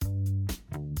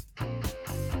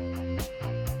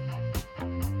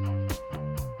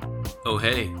Oh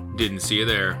hey, didn't see you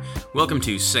there. Welcome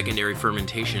to Secondary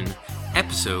Fermentation,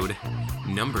 episode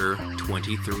number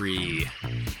 23.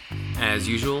 As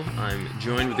usual, I'm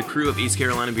joined with the crew of East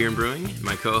Carolina Beer and Brewing,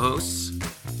 my co-hosts,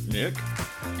 Nick.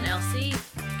 And LC.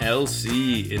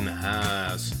 LC in the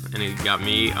house. And you got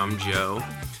me, I'm Joe.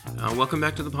 Welcome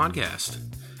back to the podcast.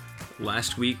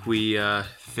 Last week we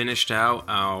finished out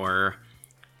our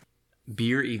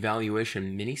beer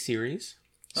evaluation mini-series.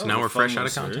 So now we're fresh out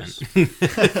of content. So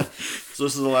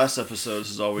this is the last episode.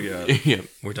 This is all we got. Yep,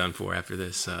 we're done for after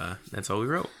this. That's all we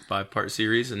wrote. 5-part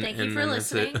series. And Thank you and for then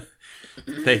listening. That's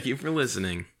it. Thank you for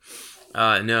listening.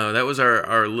 No, that was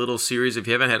our little series. If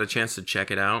you haven't had a chance to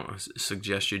check it out, I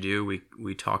suggest you do.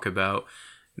 We talk about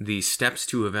the steps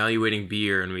to evaluating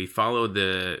beer, and we follow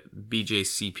the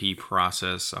BJCP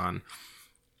process on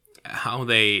how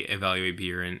they evaluate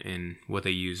beer and what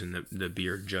they use in the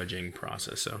beer judging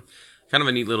process. So kind of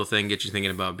a neat little thing, get you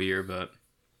thinking about beer, but,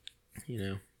 you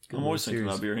know. I'm always thinking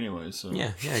about beer anyway, so.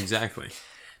 Yeah, exactly.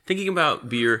 Thinking about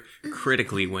beer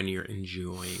critically when you're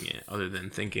enjoying it, other than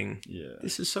thinking,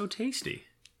 this is so tasty.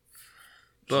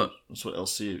 But that's what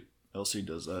LC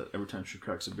does that every time she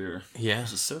cracks a beer. Yeah.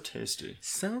 This is so tasty.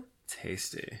 So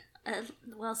tasty.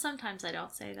 Well, sometimes I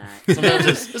don't say that.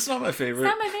 Sometimes it's not my favorite.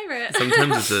 It's not my favorite.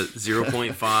 Sometimes it's a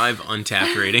 0.5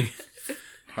 untapped rating.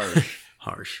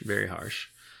 Harsh. Very harsh.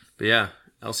 But yeah,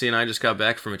 Elsie and I just got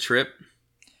back from a trip.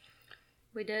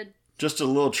 We did. Just a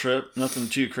little trip. Nothing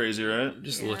too crazy, right?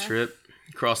 Just a little trip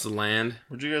across the land.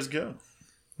 Where'd you guys go?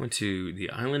 Went to the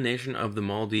island nation of the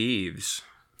Maldives.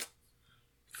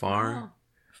 Far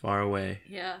away.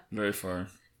 Yeah. Very far.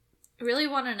 I really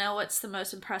want to know what's the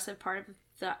most impressive part of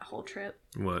that whole trip.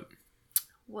 What?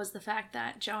 Was the fact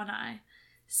that Joe and I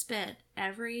spent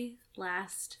every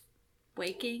last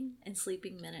waking and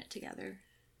sleeping minute together.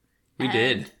 We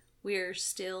did. We're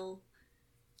still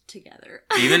together.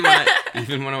 Even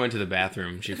when I went to the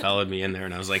bathroom, she followed me in there,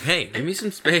 and I was like, "Hey, give me some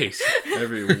space."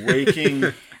 Every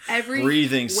waking,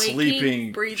 breathing, waking,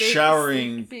 sleeping,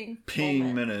 showering,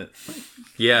 peeing minute.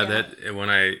 Yeah, that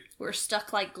when we're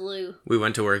stuck like glue. We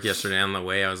went to work yesterday on the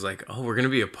way. I was like, "Oh, we're gonna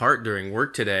be apart during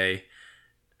work today."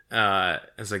 I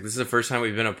was like, "This is the first time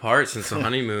we've been apart since the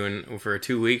honeymoon for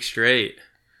 2 weeks straight."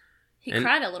 He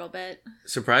cried a little bit.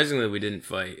 Surprisingly, we didn't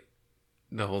fight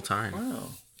the whole time. Wow.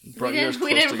 We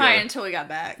didn't fight until we got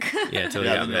back. Yeah, until we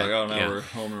got back. Like, oh, now we're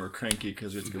home and we're cranky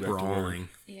because we have to go back to work.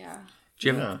 Yeah. Do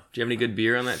you have any good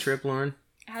beer on that trip, Lauren?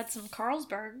 I had some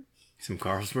Carlsberg. Some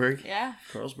Carlsberg? Yeah.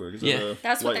 Carlsberg. Is that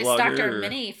that's what they stocked our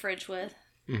mini fridge with.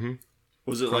 Mm-hmm.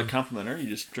 Was it like complimentary? You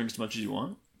just drink as much as you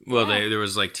want? Well, there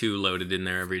was like 2 loaded in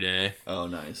there every day. Oh,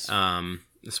 nice.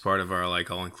 As part of our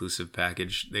like all-inclusive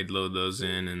package, they'd load those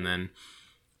in, and then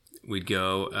we'd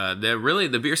go.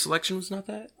 The beer selection was not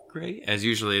that great, as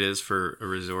usually it is for a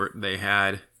resort. They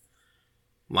had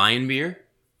Lion beer,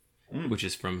 which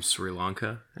is from Sri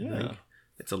Lanka. I think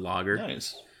it's a lager.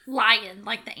 Nice. Lion,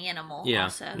 like the animal. Yeah,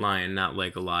 also. lion, not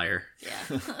like a liar.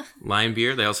 Yeah. Lion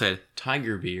beer. They also had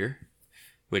Tiger beer,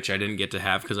 which I didn't get to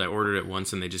have because I ordered it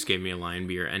once and they just gave me a Lion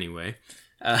beer anyway.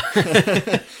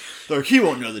 They're like, he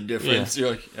won't know the difference. Yeah.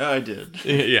 You're like, yeah, I did.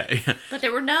 Yeah. But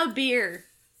there were no beer.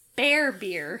 Bear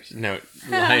beer. No,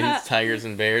 lions, tigers,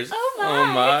 and bears.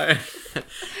 Oh my.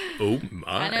 Oh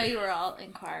my. I know you were all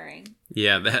inquiring.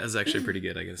 Yeah, that was actually pretty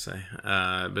good, I gotta say.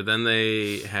 But then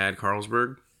they had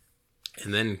Carlsberg,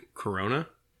 and then Corona.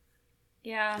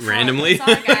 Yeah. Randomly.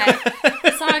 Saw a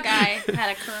guy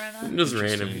had a Corona. Just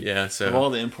random, yeah. So of all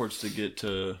the imports to get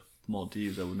to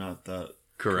Maldives, I would not thought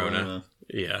Corona.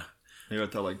 Yeah. They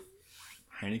got that like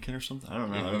Heineken or something. I don't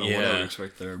know what I would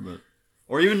expect there, but.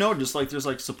 Or even just like there's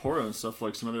like Sapporo and stuff,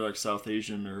 like some other like South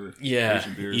Asian or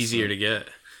Asian beers. Easier to get.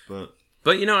 But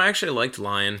you know, I actually liked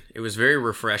Lion. It was very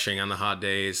refreshing on the hot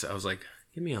days. I was like,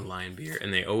 give me a Lion beer.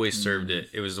 And they always served it.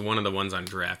 It was one of the ones on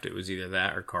draft. It was either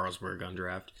that or Carlsberg on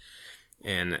draft.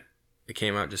 And it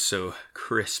came out just so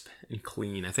crisp and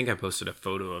clean. I think I posted a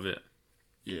photo of it.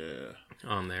 Yeah.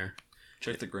 On there.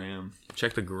 Check the gram.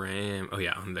 Oh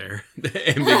yeah, on there. The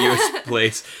ambiguous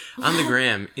place. On the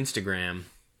gram. Instagram.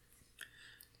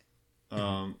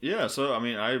 So I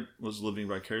mean, I was living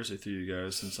vicariously through you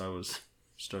guys since I was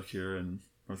stuck here in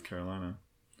North Carolina,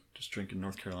 just drinking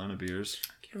North Carolina beers.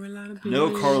 No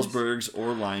Carlsbergs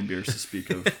or Lion beers to speak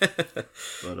of.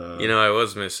 But I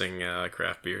was missing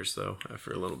craft beers though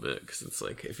after a little bit because it's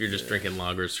like if you're just drinking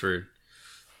lagers for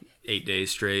 8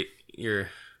 days straight, you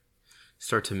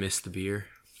start to miss the beer.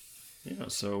 Yeah.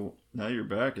 So now you're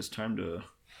back. It's time to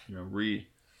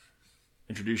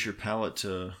reintroduce your palate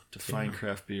to fine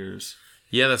craft beers.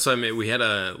 Yeah, that's what I mean. We had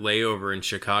a layover in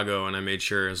Chicago, and I made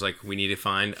sure, I was like, we need to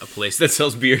find a place that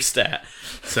sells beer stat.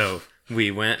 So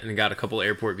we went and got a couple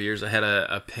airport beers. I had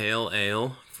a pale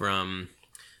ale from,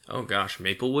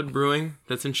 Maplewood Brewing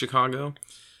that's in Chicago.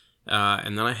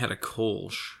 And then I had a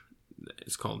Kolsch.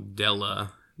 It's called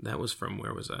Della. That was from,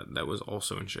 where was that? That was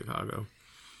also in Chicago.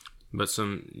 But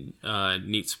some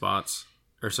neat spots,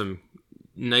 or some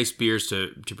nice beers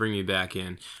to bring me back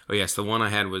in. Oh, yes, the one I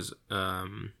had was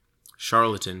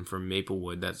Charlatan from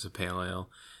Maplewood. That's a pale ale.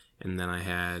 And then I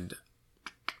had...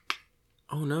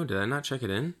 Oh, no, did I not check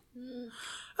it in?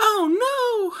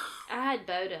 Oh, no! I had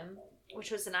Bodum,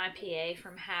 which was an IPA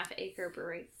from Half Acre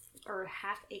Brewery, or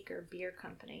Half Acre Beer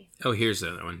Company. Oh, here's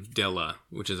the other one. Della,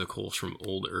 which is a Kolsch from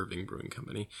Old Irving Brewing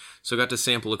Company. So I got to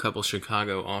sample a couple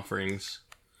Chicago offerings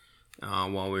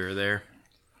while we were there.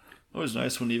 Always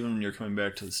nice when even when you're coming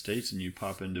back to the States and you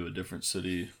pop into a different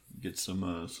city, get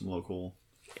some local...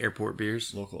 Airport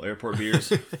beers. Local airport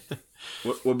beers.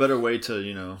 What better way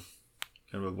to,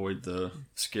 kind of avoid the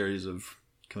scaries of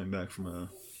coming back from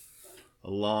a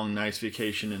long, nice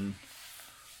vacation in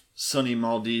sunny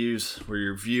Maldives where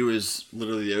your view is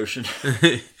literally the ocean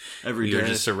every day. You're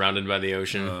just surrounded by the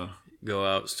ocean. Go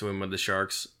out, swim with the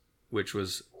sharks, which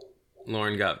was...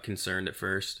 Lauren got concerned at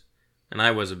first. And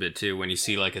I was a bit too, when you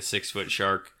see like a 6-foot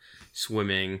shark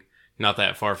swimming not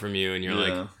that far from you and you're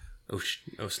like,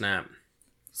 oh snap.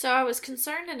 So I was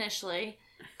concerned initially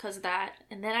because of that.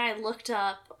 And then I looked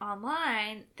up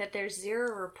online that there's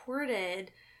 0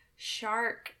 reported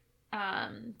shark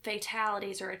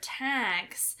fatalities or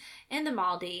attacks in the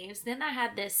Maldives. Then I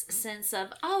had this sense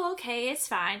of, oh, okay, it's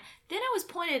fine. Then it was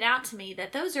pointed out to me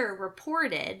that those are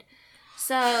reported.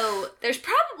 So there's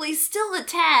probably still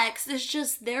attacks. It's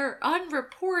just they're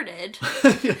unreported.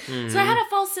 Mm-hmm. So I had a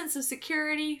false sense of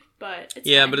security, but it's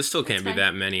fine. But it still can't be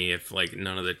that many if like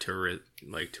none of the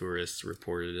tourists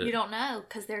reported it. You don't know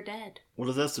because they're dead. What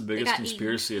if that's the biggest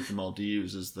conspiracy at the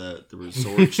Maldives is that the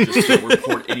resorts just don't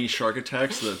report any shark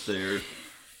attacks, that their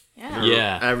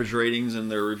average ratings and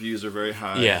their reviews are very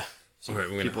high. Yeah. So we're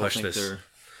gonna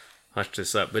hush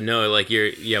this up. But no, like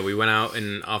we went out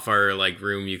and off our like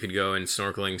room you could go and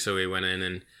snorkeling, so we went in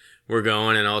and we're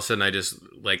going and all of a sudden I just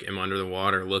like am under the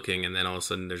water looking and then all of a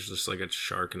sudden there's just like a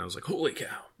shark and I was like, holy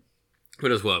cow.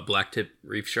 But it was a blacktip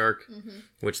reef shark,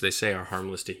 which they say are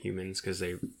harmless to humans because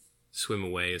they swim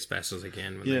away as fast as they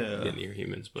can when they get near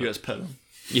humans. But you guys pet them?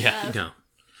 Yeah,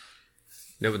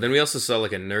 No, but then we also saw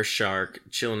like a nurse shark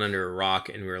chilling under a rock,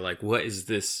 and we were like, what is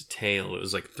this tail? It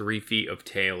was like 3 feet of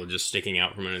tail just sticking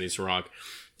out from under this rock,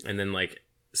 and then like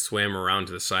swam around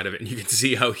to the side of it, and you could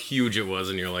see how huge it was,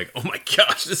 and you're like, oh my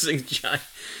gosh, this thing's giant.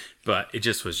 But it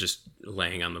just was just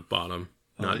laying on the bottom,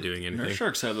 not doing anything. Nurse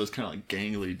sharks have those kind of like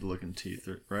gangly looking teeth,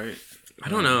 right? I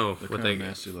don't know what they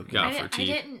got for teeth. I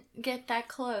didn't get that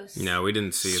close. No, we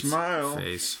didn't see its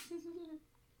face.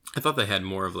 I thought they had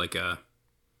more of like a...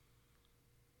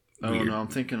 Oh no, I'm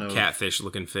thinking of catfish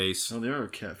looking face. Oh, they are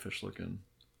catfish looking.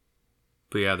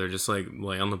 But yeah, they're just like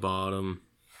lay on the bottom.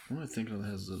 What am I thinking of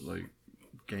that has the like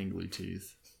gangly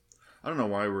teeth? I don't know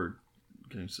why we're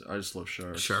getting. I just love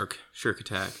sharks. Shark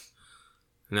attack.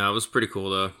 No, it was pretty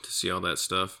cool though to see all that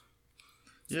stuff.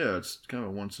 Yeah, it's kind of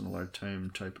a once in a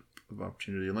lifetime type of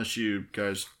opportunity. Unless you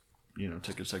guys,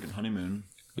 take a second honeymoon.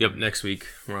 Yep, next week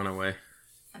we're on our way.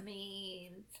 I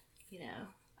mean,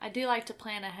 I do like to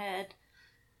plan ahead.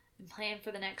 And plan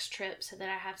for the next trip so that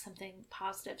I have something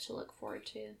positive to look forward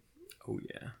to. Oh,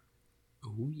 yeah.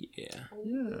 Oh, yeah.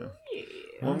 Yeah.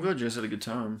 Well, I'm glad you guys had a good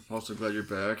time. Also glad you're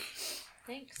back.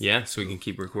 Thanks. Yeah, so we can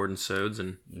keep recording sods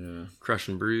and crush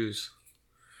and brews.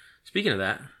 Speaking of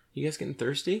that, you guys getting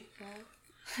thirsty?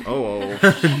 Oh,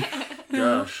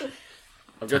 gosh.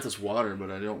 I've got this water,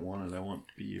 but I don't want it. I want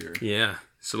beer. Yeah.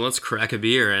 So let's crack a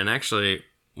beer. And actually...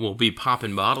 We'll be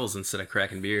popping bottles instead of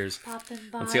cracking beers.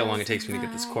 Let's see how long it takes me to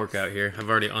get this cork out here. I've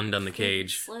already undone the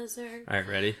cage. All right,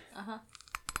 ready?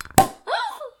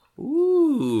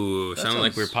 Ooh, sounded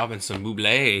like we were popping some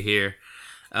Bublé here.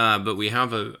 But we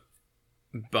have a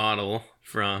bottle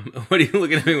from... What are you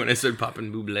looking at me when I said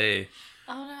popping Bublé?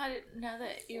 Oh, no, I didn't know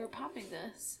that you were popping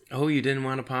this. Oh, you didn't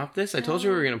want to pop this? I told you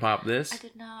we were going to pop this. I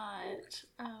did not.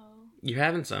 Oh. You're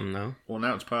having some, though. Well,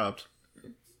 now it's popped.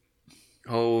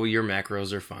 Oh, your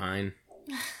macros are fine.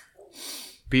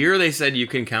 Beer, they said you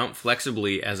can count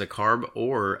flexibly as a carb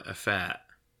or a fat.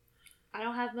 I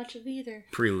don't have much of either.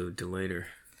 Prelude to later.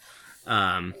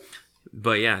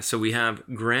 But yeah, so we have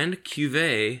Grand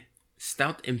Cuvée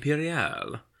Stout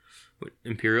Impérial.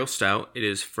 Imperial Stout. It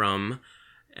is from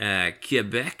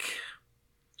Quebec.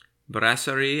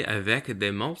 Brasserie avec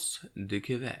des malts de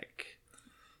Quebec.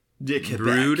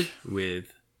 Brewed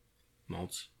with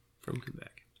malts from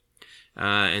Quebec.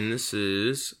 And this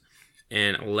is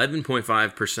an 11.5%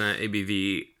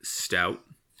 ABV stout.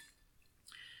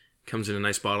 Comes in a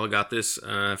nice bottle. Got this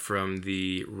from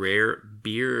the Rare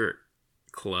Beer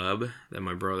Club that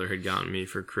my brother had gotten me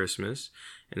for Christmas.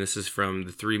 And this is from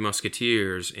the Three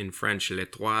Musketeers, in French, Les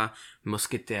Trois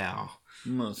Mousquetaires.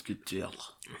 Musketeer.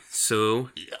 So,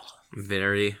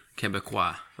 very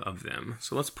Quebecois of them.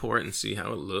 So let's pour it and see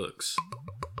how it looks.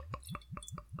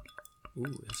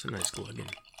 Ooh, that's a nice glugging.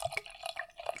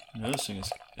 This thing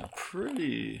is a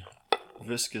pretty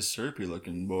viscous, syrupy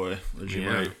looking boy, as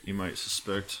you might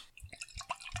suspect.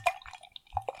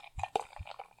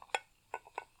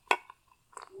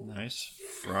 Nice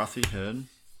frothy head.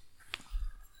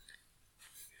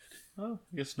 Oh,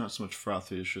 I guess not so much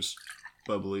frothy, it's just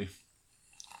bubbly.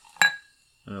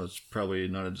 I know it's probably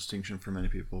not a distinction for many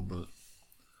people, but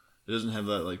it doesn't have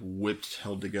that like whipped,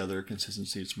 held together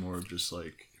consistency. It's more of just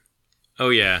like, oh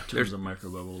yeah, there's the micro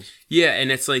bubbles. Yeah,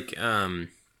 and it's like I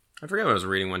forgot what I was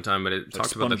reading one time, but it like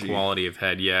talked about the quality of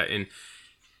head. Yeah, and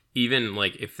even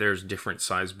like if there's different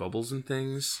size bubbles and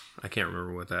things, I can't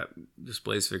remember what that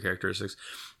displays for characteristics.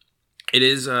 It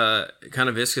is kind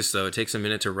of viscous though. It takes a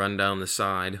minute to run down the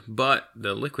side, but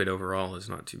the liquid overall is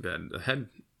not too bad. The head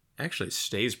actually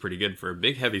stays pretty good for a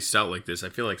big heavy stout like this. I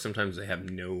feel like sometimes they have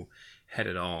no head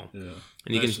at all. Yeah,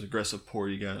 and nice aggressive pour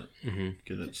you got. Mm-hmm.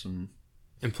 Get it some.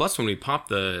 And plus, when we popped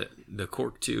the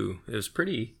cork too, it was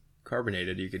pretty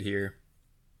carbonated. You could hear.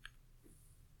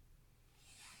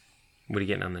 What are you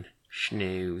getting on the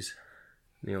schnooze?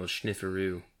 The old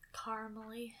snifferoo.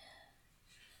 Caramely.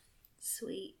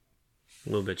 Sweet. A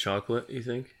little bit chocolate, you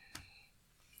think?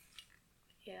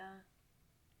 Yeah.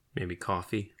 Maybe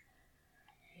coffee.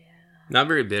 Yeah. Not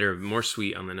very bitter, more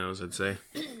sweet on the nose, I'd say.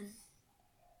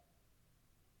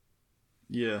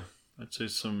 Yeah, I'd say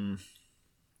a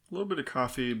little bit of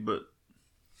coffee, but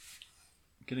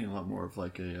getting a lot more of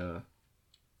like a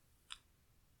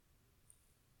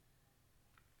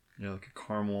like a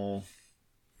caramel,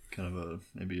 kind of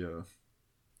maybe a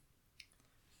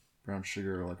brown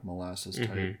sugar or like molasses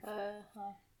type.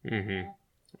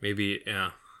 Maybe, yeah.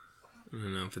 I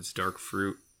don't know if it's dark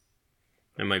fruit.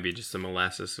 It might be just the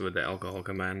molasses with the alcohol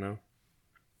combined, though.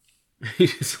 You're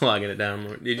just slogging it down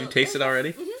more. Did you taste it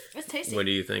already? Mm-hmm. It's tasty. What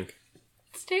do you think?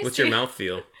 It's tasty. What's your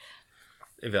mouthfeel?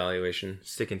 Evaluation.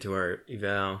 Sticking to our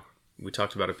eval. We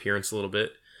talked about appearance a little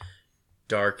bit.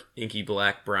 Dark, inky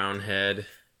black, brown head.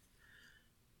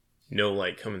 No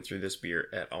light coming through this beer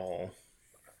at all.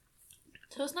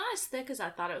 So it's not as thick as I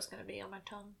thought it was going to be on my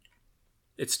tongue.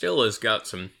 It still has got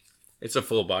some... It's a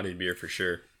full-bodied beer for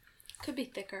sure. Could be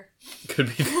thicker. Could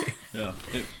be. Yeah.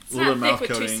 It's a little bit not of mouth thick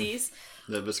with coating. two C's.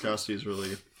 The viscosity is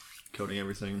really coating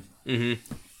everything.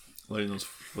 Mm-hmm. Letting those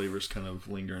flavors kind of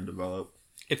linger and develop.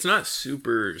 It's not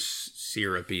super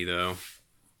syrupy, though.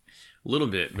 A little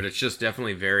bit, but it's just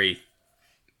definitely very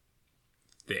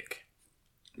thick.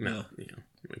 Yeah. You know,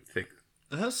 like thick.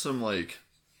 It has some, like,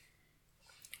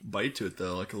 bite to it,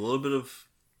 though. Like, a little bit of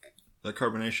that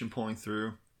carbonation pulling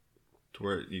through to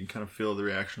where you can kind of feel the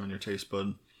reaction on your taste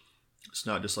bud. It's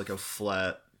not just like a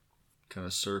flat, kind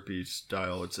of syrupy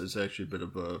style. It's actually a bit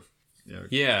of a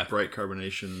bright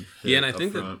carbonation. Yeah, and I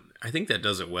think that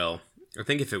does it well. I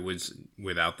think if it was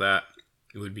without that,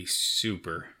 it would be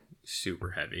super,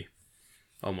 super heavy.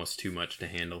 Almost too much to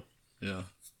handle. Yeah.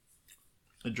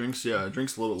 It drinks a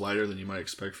little lighter than you might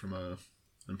expect from a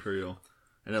Imperial.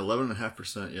 And at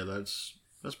 11.5%, yeah,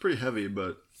 that's pretty heavy,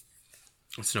 but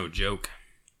it's no joke.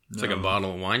 It's like a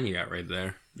bottle of wine you got right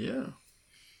there. Yeah.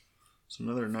 It's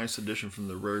another nice addition from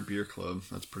the Rare Beer Club.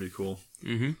 That's pretty cool.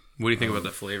 Mm-hmm. What do you think about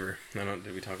the flavor?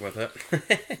 Did we talk about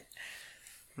that?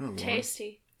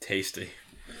 Tasty. Tasty.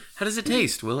 How does it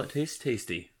taste? Will it taste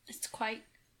tasty? It's quite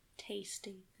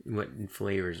tasty. What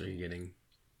flavors are you getting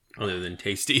other than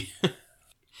tasty?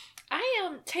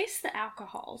 I taste the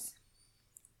alcohols.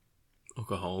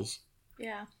 Alcohols?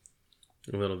 Yeah.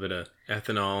 A little bit of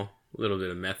ethanol, a little bit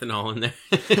of methanol in there.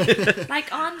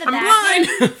 Like on the I'm back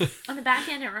blind! end, on the back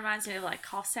end, it reminds me of like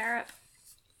cough syrup.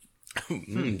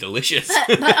 Delicious.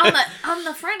 But on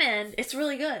the front end, it's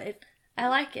really good. I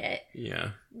like it.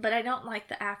 Yeah. But I don't like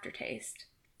the aftertaste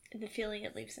and the feeling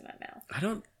it leaves in my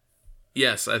mouth.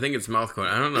 Yes, I think it's mouth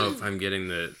coating. I don't know if I'm getting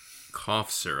the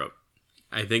cough syrup.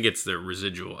 I think it's the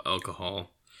residual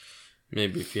alcohol.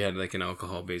 Maybe if you had like an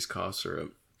alcohol-based cough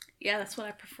syrup. Yeah, that's what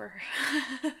I prefer.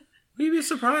 You'd be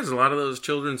surprised. A lot of those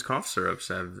children's cough syrups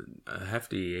have a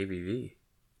hefty ABV.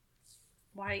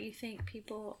 Why do you think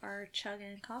people are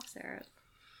chugging cough syrup?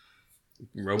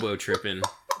 Robo-tripping.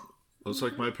 Looks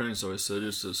like my parents always said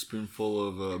just a spoonful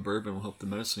of bourbon will help the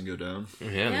medicine go down.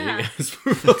 Yeah.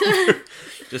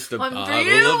 Just a One bottle for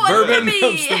you, of one bourbon for me.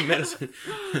 helps the medicine.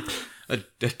 A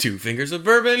 2 fingers of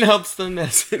bourbon helps the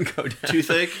medicine go down.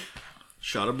 Toothache,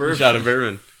 shot of bourbon. Shot of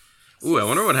bourbon. Ooh, I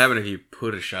wonder what happened if you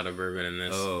put a shot of bourbon in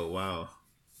this. Oh, wow.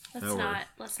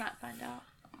 Let's not find out.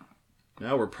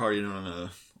 Now we're partying on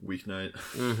a weeknight.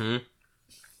 Mm-hmm.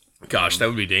 Gosh, that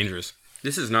would be dangerous.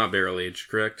 This is not barrel aged,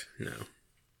 correct? No.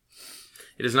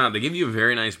 It is not. They give you a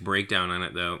very nice breakdown on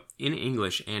it, though, in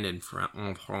English and in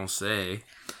Francais.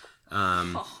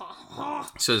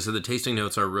 So the tasting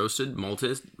notes are roasted,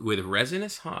 malted, with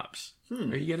resinous hops.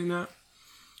 Are you getting that?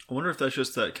 I wonder if that's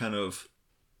just that kind of...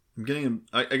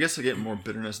 I guess I get more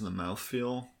bitterness in the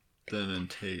mouthfeel than in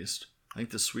taste. I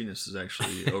think the sweetness is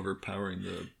actually overpowering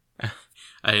the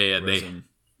resin.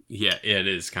 Yeah, it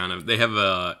is kind of. They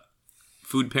have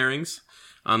food pairings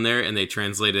on there, and they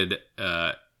translated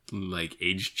like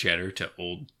aged cheddar to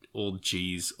old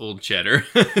cheese, old cheddar.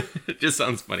 It just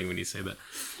sounds funny when you say that.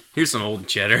 Here's some old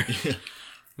cheddar. Yeah.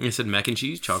 I said mac and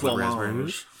cheese, chocolate raspberry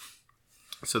mousse.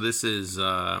 So this is,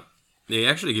 they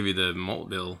actually give you the malt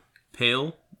bill.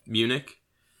 Pale, Munich,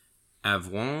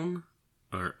 Avoine,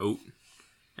 or Oat,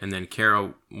 and then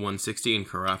Cara 160 and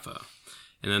Carafa.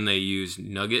 And then they use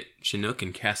Nugget, Chinook,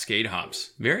 and Cascade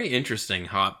hops. Very interesting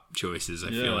hop choices, I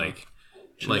feel like.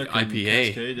 Chinook like IPA.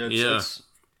 Cascade, that's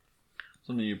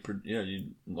something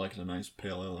you'd like a nice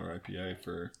pale ale or IPA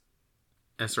for.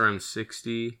 SRM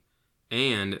 60,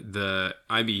 and the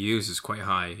IBUs is quite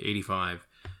high, 85.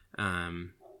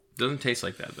 Doesn't taste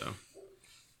like that, though.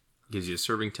 Gives you a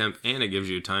serving temp, and it gives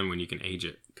you a time when you can age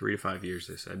it. 3 to 5 years,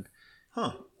 they said.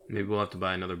 Huh. Maybe we'll have to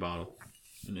buy another bottle.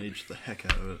 And age the heck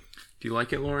out of it. Do you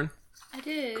like it, Lauren? I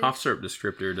do. Cough syrup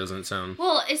descriptor doesn't sound...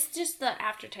 Well, it's just the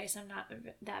aftertaste I'm not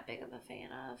that big of a fan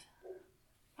of.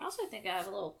 I also think I have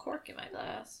a little cork in my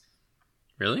glass.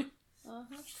 Really?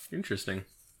 Uh-huh. Interesting.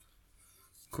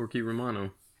 Corky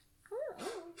Romano.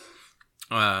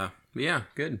 Yeah,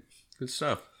 good. Good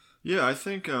stuff. Yeah, I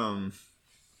think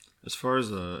as far as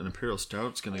an Imperial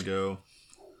Stout's gonna go,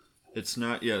 it's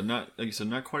not like you said,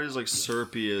 not quite as like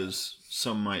syrupy as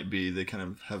some might be. They kind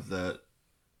of have that,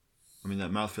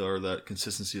 that mouthfeel or that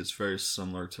consistency is very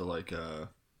similar to like I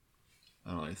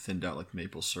don't know, thinned out like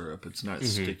maple syrup. It's not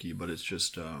sticky, but it's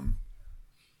just all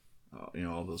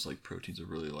those like proteins that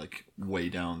really like weigh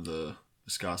down the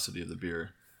viscosity of the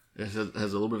beer. It has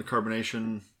a little bit of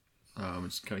carbonation.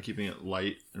 It's kind of keeping it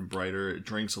light and brighter. It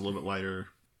drinks a little bit lighter.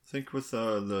 I think with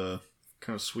the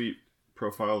kind of sweet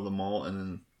profile of the malt, and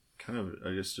then kind of,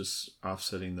 I guess, just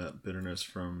offsetting that bitterness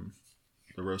from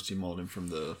the roasty malt and from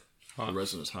the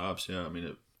resinous hops. Yeah, it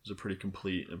was a pretty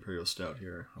complete Imperial Stout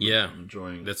here. I'm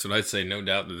enjoying. That's what I'd say. No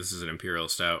doubt that this is an Imperial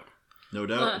Stout. No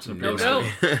doubt, it's an Imperial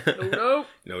Stout.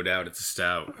 No doubt, it's a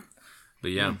stout.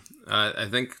 But yeah, I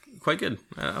think quite good.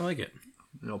 I like it.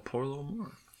 Pour a little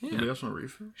more. Yeah. Anybody else want a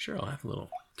refill? Sure, I'll have a little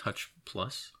touch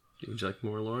plus. Would you like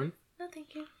more, Lauren? No,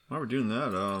 thank you. While we're doing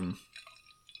that,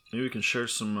 maybe we can share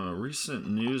some recent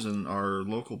news in our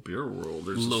local beer world.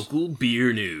 There's local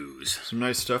beer news. Some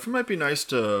nice stuff. It might be nice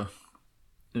to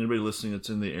anybody listening that's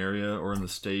in the area or in the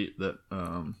state that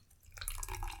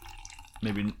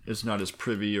maybe is not as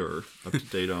privy or up to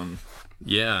date on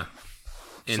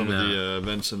some of the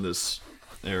events in this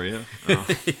area.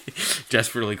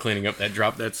 Desperately cleaning up that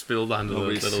drop that spilled onto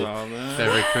Nobody the little saw that.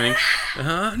 fabric thing.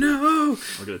 No!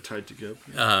 I'll get it tied together.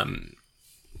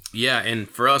 Yeah, and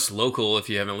for us, local, if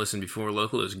you haven't listened before,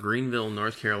 local is Greenville,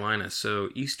 North Carolina. So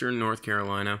eastern North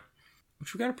Carolina,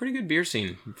 which we got a pretty good beer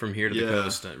scene from here to the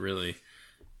coast, really.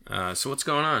 So what's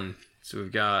going on? So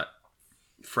we've got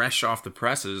fresh off the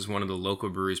presses, one of the local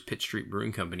breweries, Pitt Street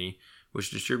Brewing Company,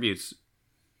 which distributes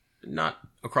not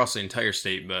across the entire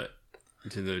state, but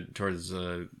towards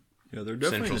the they're definitely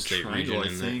central in the state triangle,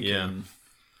 region. I think.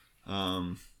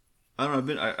 And, I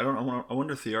don't know. I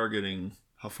wonder if they are getting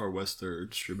how far west they're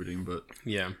distributing, but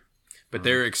but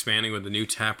they're expanding with a new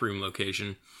taproom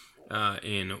location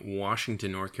in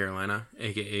Washington, North Carolina,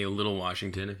 aka Little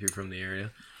Washington, if you're from the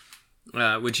area,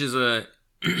 which is a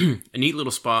a neat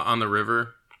little spot on the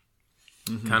river.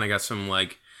 Kind of got some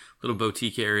like little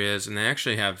boutique areas, and they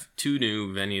actually have 2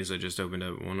 new venues that just opened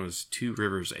up. One was Two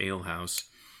Rivers Ale House,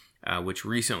 which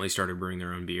recently started brewing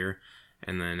their own beer,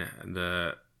 and then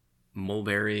the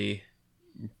Mulberry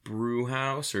Brew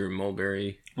House or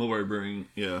Mulberry Brewing,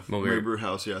 Mulberry Brew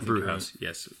House, I think Brew House, right.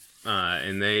 Yes,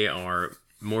 and they are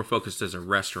more focused as a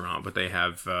restaurant, but they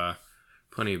have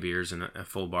plenty of beers and a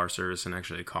full bar service, and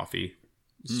actually coffee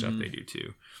stuff they do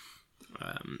too.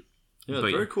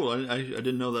 Very cool. I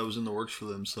didn't know that was in the works for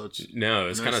them, so it's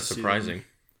nice kind of surprising.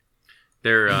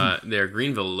 Their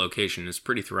Greenville location is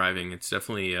pretty thriving. It's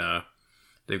definitely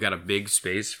they've got a big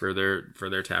space for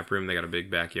their tap room. They got a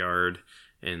big backyard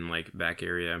and like back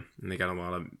area, and they got a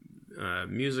lot of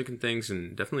music and things,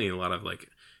 and definitely a lot of like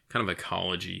kind of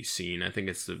ecology scene. I think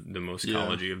it's the most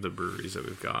ecology of the breweries that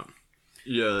we've got.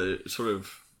 Yeah, it sort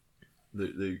of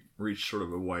they reach sort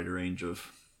of a wide range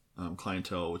of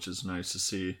clientele, which is nice to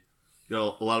see. You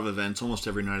know, a lot of events almost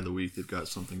every night of the week. They've got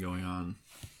something going on,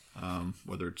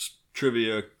 whether it's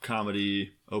trivia,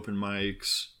 comedy, open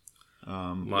mics,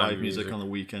 live music on the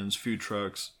weekends, food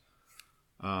trucks.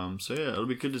 So yeah, it'll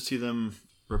be good to see them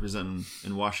representing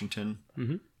in Washington.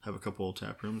 Mm-hmm. Have a couple of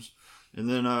tap rooms, and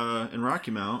then in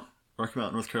Rocky Mount,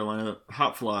 North Carolina,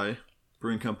 Hopfly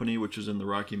Brewing Company, which is in the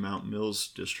Rocky Mount Mills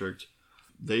district.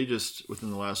 They just within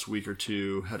the last week or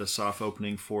two had a soft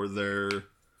opening for their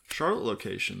Charlotte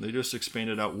location. They just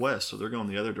expanded out west, so they're going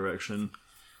the other direction.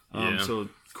 So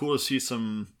cool to see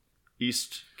some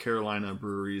East Carolina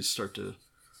breweries start to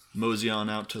mosey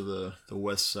on out to the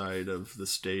west side of the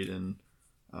state, and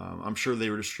I'm sure they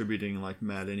were distributing like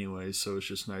mad anyway, so it's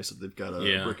just nice that they've got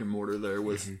a brick and mortar there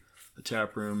with a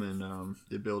tap room and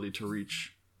the ability to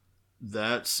reach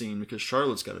that scene, because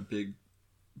Charlotte's got a big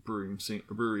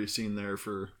brewery scene there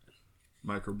for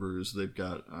microbrews. They've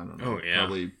got, I don't know,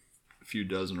 probably a few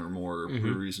dozen or more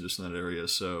breweries just in that area,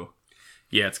 so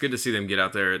yeah, it's good to see them get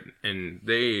out there, and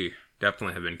they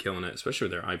definitely have been killing it, especially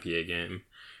with their IPA game.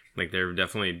 Like, they're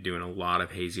definitely doing a lot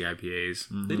of hazy IPAs.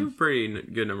 Mm-hmm. They do a pretty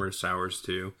good number of sours,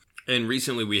 too. And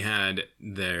recently we had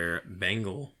their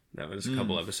Bengal. That was a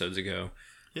couple episodes ago.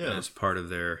 Yeah. As part of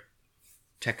their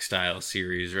textile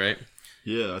series, right?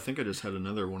 Yeah, I think I just had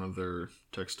another one of their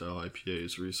textile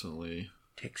IPAs recently.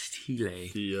 Textile.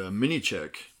 The Mini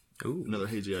Check. Ooh. Another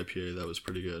hazy IPA. That was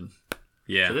pretty good.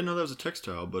 Yeah. So I didn't know that was a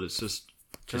textile, but it's just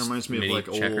kind of reminds me of like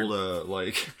old,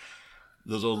 like...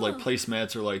 Those old like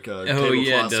placemats or like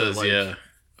tablecloths it does, like,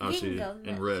 obviously Gingham,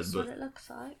 in red, that's but what it looks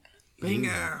like.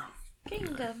 Bingo.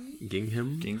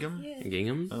 Gingham. Gingham? Yeah.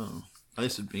 Gingham? Oh, I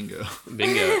said bingo.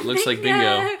 Bingo. It looks like bingo.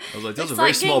 I was like, that's a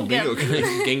very small bingo.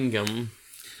 Gingham.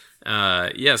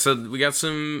 Yeah, so we got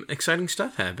some exciting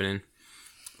stuff happening.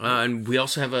 And we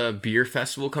also have a beer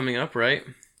festival coming up, right?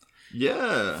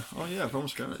 Yeah. Oh, yeah. I've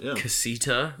almost got it. Yeah.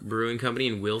 Casita Brewing Company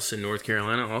in Wilson, North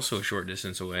Carolina, also a short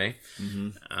distance away.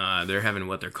 Mm-hmm. They're having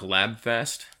their Collab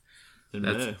Fest.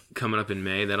 That's May. Coming up in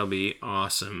May. That'll be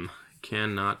awesome.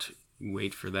 Cannot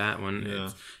wait for that one. Yeah.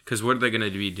 Because what are they going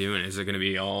to be doing? Is it going to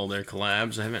be all their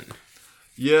collabs? I haven't.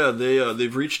 Yeah,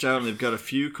 they've reached out and they've got a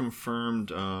few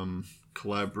confirmed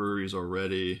collab breweries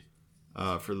already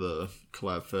for the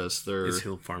Collab Fest. Is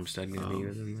Hill Farmstead going to be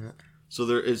within that? So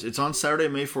it's on Saturday,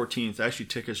 May 14th. Actually,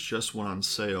 tickets just went on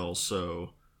sale,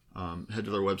 so head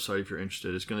to their website if you're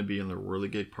interested. It's going to be in the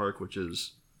Whirligig Park, which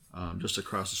is just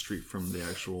across the street from the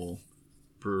actual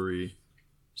brewery.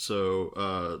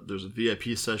 So there's a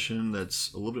VIP session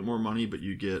that's a little bit more money, but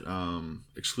you get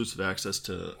exclusive access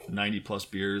to 90-plus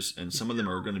beers, and some of them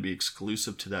are going to be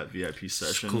exclusive to that VIP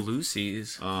session.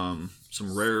 Exclusives. Some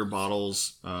rare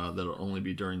bottles that'll only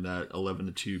be during that 11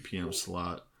 to 2 p.m.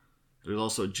 slot. There's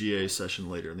also a GA session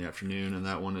later in the afternoon, and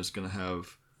that one is going to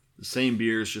have the same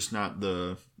beers, just not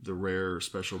the rare or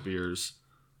special beers.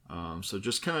 So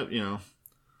just kind of,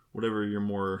 whatever you're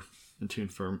more in tune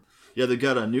for. Yeah, they've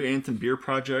got a new Anthem Beer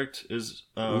Project is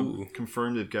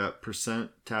confirmed. They've got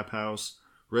Percent Tap House,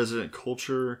 Resident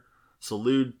Culture,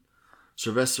 Salud,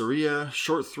 Cerveceria,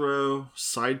 Short Throw,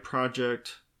 Side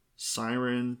Project,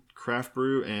 Siren, Craft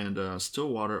Brew, and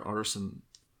Stillwater Artisanal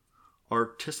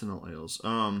ales.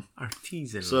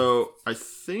 Artisanal. So I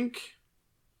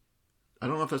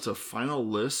don't know if that's a final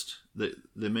list. They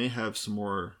may have some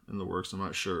more in the works. I'm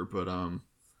not sure, but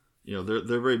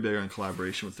they're very big on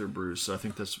collaboration with their brews. So I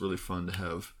think that's really fun to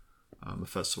have a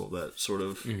festival that sort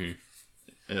of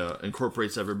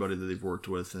incorporates everybody that they've worked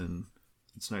with, and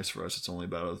it's nice for us. It's only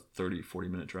about a 30-40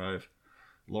 minute drive.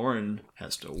 Lauren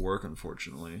has to work,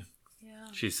 unfortunately. Yeah.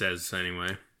 She says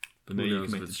anyway. But maybe you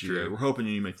can make the GA. We're hoping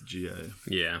you make the GA.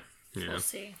 Yeah. We'll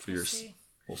see.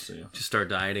 We'll see. Just start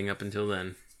dieting up until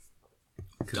then.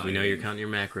 Because we know you're counting your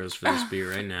macros for this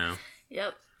beer right now.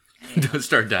 Yep. Don't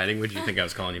start dieting. Would you think I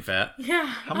was calling you fat?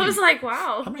 Yeah. I was like,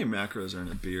 wow. How many macros are in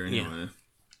a beer anyway?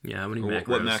 Yeah, how many macros?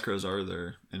 What macros are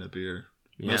there in a beer?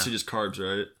 Yeah. Mostly just carbs,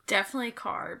 right? Definitely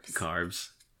carbs.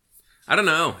 I don't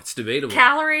know. It's debatable.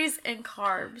 Calories and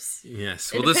carbs.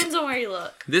 Yes. Well, it depends on where you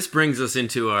look. This brings us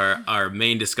into our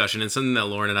main discussion, and something that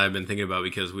Lauren and I have been thinking about,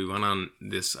 because we went on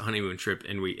this honeymoon trip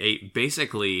and we ate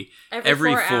basically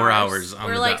every 4 hours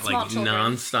on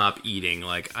non-stop eating.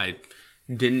 Like I've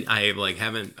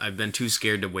been too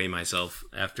scared to weigh myself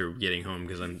after getting home,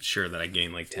 because I'm sure that I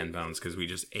gained like 10 pounds because we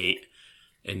just ate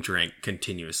and drank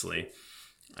continuously.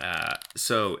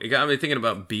 So it got me thinking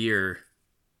about beer.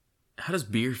 How does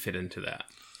beer fit into that?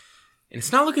 And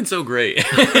it's not looking so great.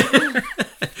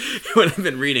 What I've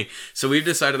been reading. So we've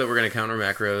decided that we're going to count our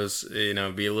macros,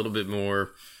 be a little bit more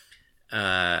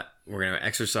we're gonna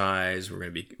exercise. We're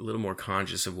gonna be a little more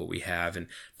conscious of what we have, and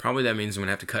probably that means I'm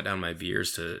gonna have to cut down my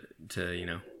beers to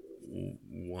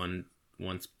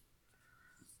once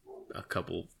a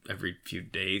couple every few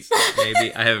days,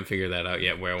 maybe. I haven't figured that out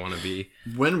yet where I want to be.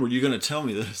 When were you gonna tell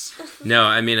me this? No,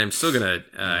 I mean I'm still gonna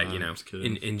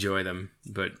enjoy them,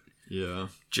 but yeah,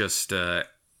 just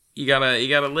you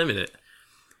gotta limit it.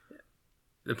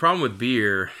 The problem with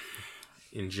beer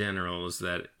in general is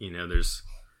that there's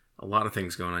a lot of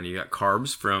things going on. You got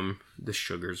carbs from the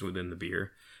sugars within the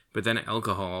beer, but then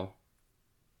alcohol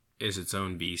is its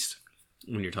own beast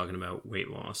when you're talking about weight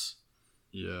loss.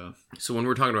 Yeah. So when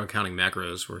we're talking about counting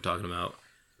macros, we're talking about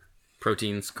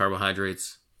proteins,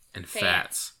 carbohydrates, and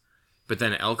fats. But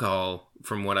then alcohol,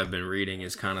 from what I've been reading,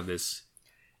 is kind of this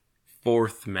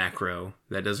fourth macro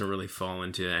that doesn't really fall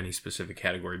into any specific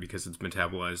category because it's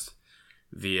metabolized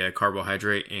via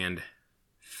carbohydrate and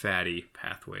fatty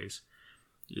pathways.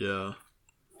 Yeah.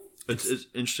 It's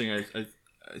interesting. I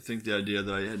think the idea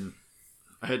that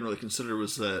I hadn't really considered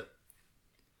was that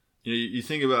you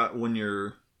think about when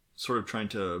you're sort of trying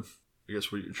to, I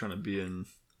guess, where you're trying to be in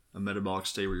a metabolic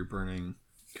state where you're burning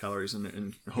calories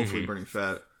and hopefully burning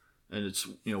fat, and it's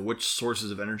which sources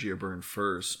of energy are burned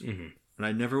first. Mm-hmm. And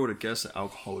I never would have guessed that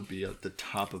alcohol would be at the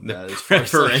top of that. As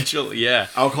preferential, yeah.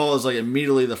 Alcohol is like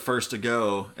immediately the first to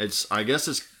go. It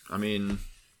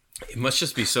must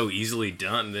just be so easily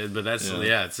done, but that's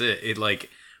it's it. It like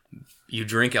you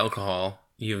drink alcohol,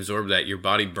 you absorb that, your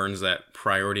body burns that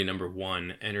priority number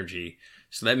one energy.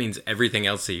 So that means everything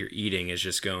else that you're eating is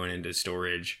just going into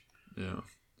storage. Yeah.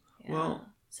 Well,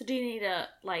 so do you need to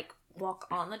walk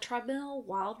on the treadmill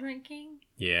while drinking?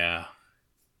 Yeah.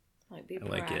 Be proactive?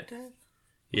 Like it.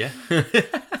 Yeah.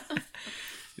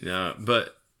 No,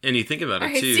 and you think about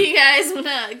it too. See you guys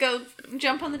wanna go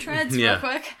jump on the treads real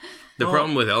quick? The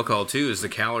problem with alcohol too is the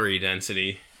calorie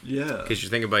density. Yeah. Because you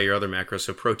think about your other macros.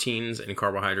 So proteins and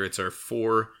carbohydrates are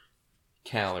 4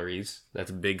 calories.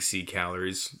 That's big C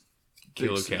calories.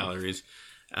 Kilocalories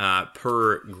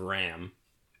per gram.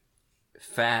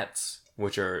 Fats,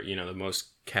 which are the most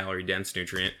calorie dense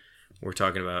nutrient, we're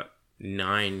talking about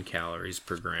 9 calories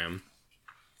per gram.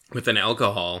 But then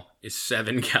alcohol is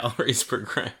 7 calories per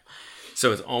gram,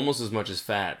 so it's almost as much as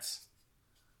fats.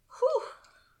 Whew.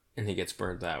 And he gets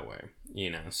burned that way,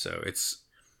 So it's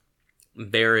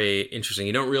very interesting.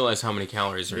 You don't realize how many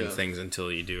calories are in things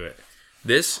until you do it.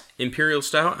 This Imperial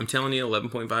Stout, I'm telling you,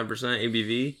 11.5%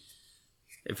 ABV.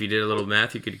 If you did a little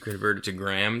math, you could convert it to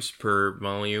grams per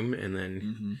volume and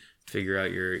then figure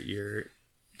out your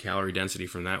calorie density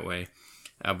from that way.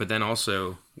 But then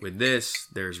also with this,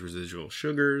 there's residual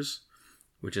sugars,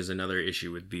 which is another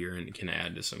issue with beer and can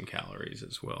add to some calories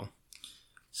as well.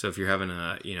 So if you're having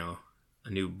a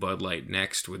new Bud Light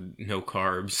Next with no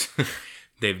carbs,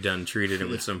 they've treated it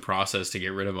with some process to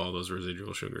get rid of all those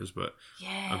residual sugars. But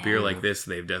a beer like this,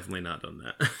 they've definitely not done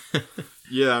that.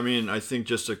 Yeah, I mean, I think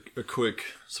just a quick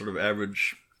sort of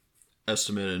average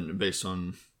estimate and based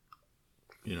on,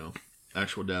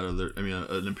 actual data.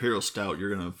 An Imperial Stout,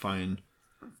 you're going to find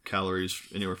calories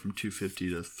anywhere from 250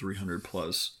 to 300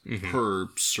 plus per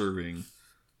serving.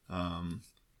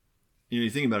 You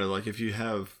think about it, if you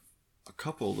have a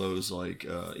couple of those,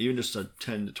 even just a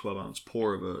 10 to 12 ounce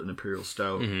pour of an Imperial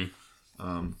Stout,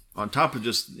 on top of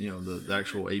just the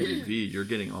actual ABV, you're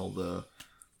getting all the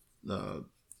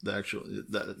actual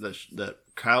that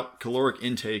caloric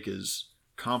intake is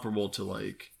comparable to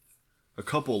a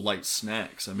couple light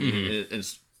snacks. I mean,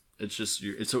 it's just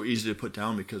it's so easy to put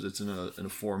down because it's in a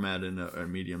format in a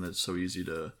medium that's so easy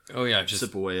to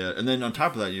sip away at. And then on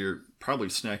top of that, you're probably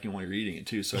snacking while you're eating it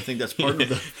too. So I think that's part of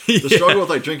the struggle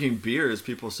with drinking beer is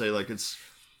people say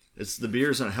it's the beer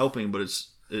isn't helping, but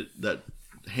it's that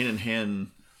hand in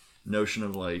hand notion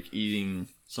of like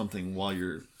something while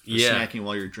you're snacking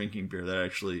while you're drinking beer that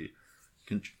actually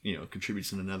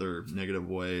contributes in another negative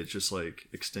way. It's just like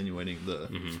extenuating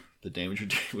the damage you're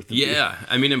doing with the beer.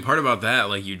 I mean, and part about that,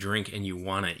 like you drink and you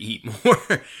want to eat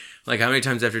more. Like how many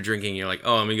times after drinking you're like,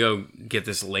 oh, I'm gonna go get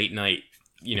this late night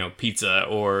pizza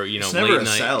or it's late never a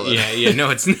night salad. No,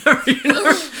 it's never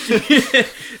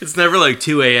it's never like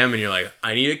 2 a.m. and you're like,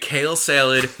 I need a kale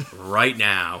salad right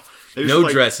now. Maybe no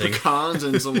some, dressing, pecans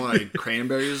and some like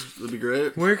cranberries would be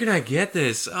great. Where can I get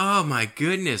this? Oh my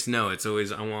goodness. No, it's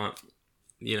always I want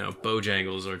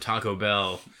Bojangles or Taco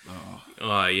Bell.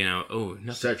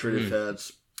 Nothing. Saturated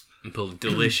fats.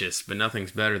 Delicious, but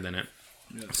nothing's better than it.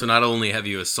 Yeah, so not only have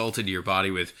you assaulted your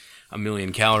body with 1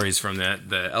 million calories from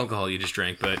the alcohol you just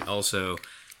drank, but also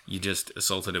you just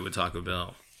assaulted it with Taco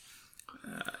Bell.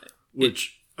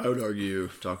 Which I would argue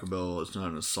Taco Bell is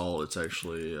not an assault. It's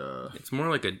actually... it's more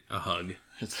like a hug.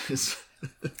 It's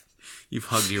You've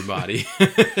hugged your body.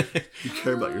 You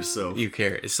care about yourself. You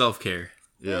care. It's self-care.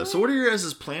 Yeah. So what are your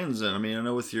guys' plans then? I mean, I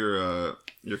know with your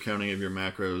counting of your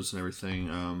macros and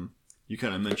everything, you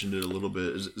kind of mentioned it a little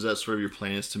bit. Is that sort of your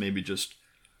plan, is to maybe just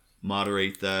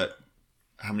moderate that?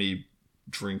 How many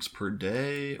drinks per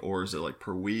day, or is it like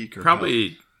per week? Or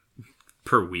probably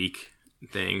per week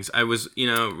things. I was,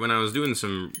 when I was doing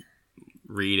some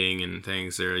reading and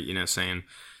things, they're, saying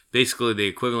basically the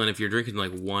equivalent if you're drinking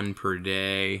like one per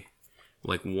day,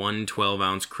 like 1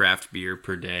 12-ounce craft beer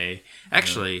per day.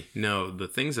 Actually, no, the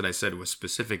things that I said was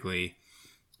specifically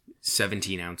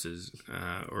 17 ounces,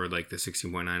 or like the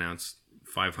 16.9 ounce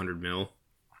 500 mil.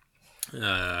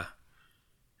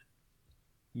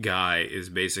 Guy is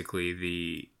basically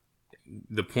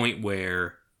the point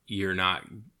where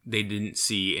they didn't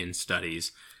see in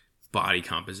studies body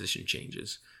composition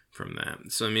changes from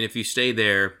that. So, I mean, if you stay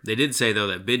there, they did say though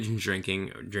that binge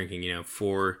drinking,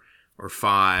 4 or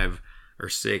 5 or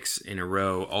 6 in a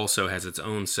row also has its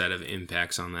own set of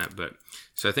impacts on that. But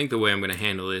so I think the way I'm going to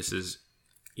handle this is,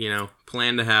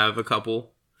 plan to have a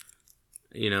couple,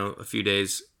 a few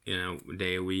days, a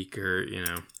day a week, or,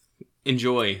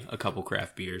 enjoy a couple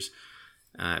craft beers.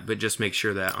 But just make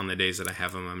sure that on the days that I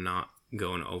have them, I'm not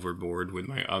going overboard with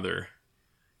my other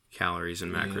calories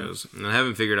and macros. Yeah. And I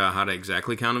haven't figured out how to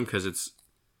exactly count them because it's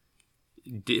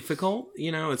difficult.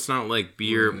 It's not like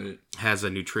beer has a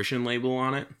nutrition label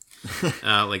on it,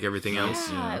 like everything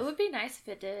else. Yeah, it would be nice if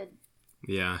it did.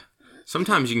 Yeah.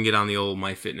 Sometimes you can get on the old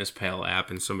MyFitnessPal app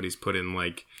and somebody's put in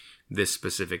like this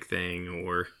specific thing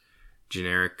or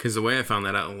generic. Because the way I found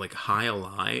that out, like High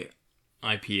Ally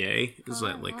IPA is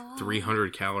like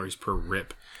 300 calories per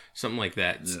rip. Something like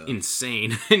that. It's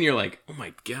insane. And you're like, oh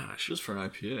my gosh. Just for an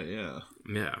IPA, yeah.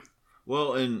 Yeah.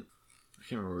 Well, and I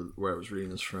can't remember where I was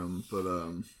reading this from, but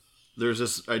there's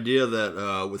this idea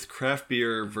that with craft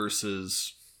beer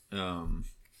versus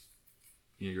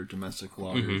your domestic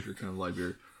lagers, your kind of light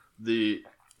beer, the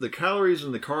calories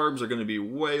and the carbs are going to be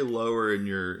way lower in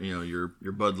your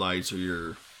Bud Lights or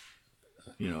your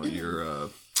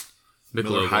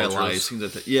Miller High Life, things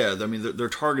like that. Yeah, I mean they're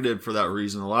targeted for that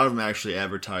reason. A lot of them actually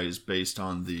advertise based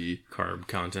on the carb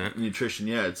content, nutrition.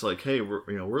 Yeah, it's like, hey, we're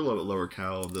a little bit lower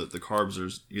cal. The carbs are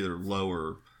either low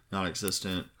or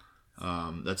non-existent.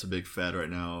 That's a big fad right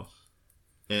now,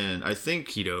 and I think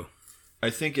keto. I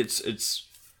think it's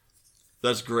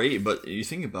that's great, but you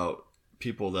think about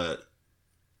people that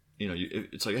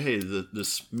it's like, hey,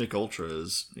 this Mick Ultra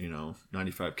is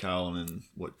 95 cal and then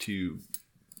 2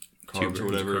 carbs or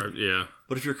whatever. Yeah.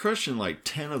 But if you're crushing like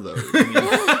 10 of those, I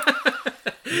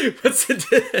mean, what's it?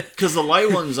 Because the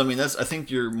light ones, I mean, I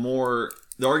think you're more.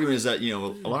 The argument is that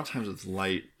a lot of times with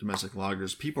light domestic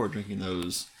lagers, people are drinking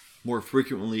those more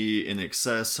frequently in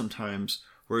excess sometimes,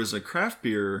 whereas a craft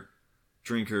beer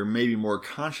drinker may be more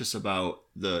conscious about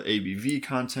the ABV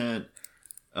content,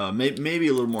 maybe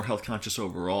a little more health conscious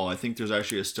overall. I think there's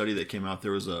actually a study that came out.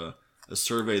 There was a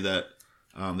survey that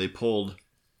they pulled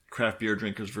craft beer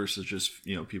drinkers versus just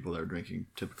people that are drinking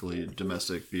typically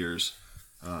domestic beers,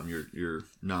 your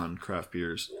non-craft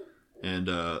beers, and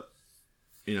out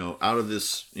of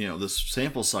this this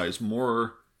sample size,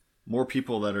 more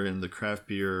people that are in the craft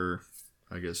beer,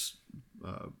 I guess,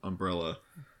 umbrella,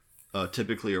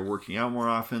 typically are working out more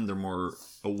often. They're more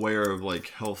aware of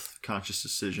like health conscious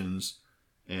decisions,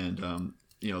 and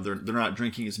they're not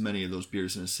drinking as many of those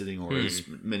beers in a sitting, or as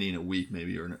many in a week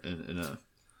maybe, or in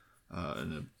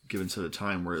a given set of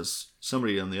time, whereas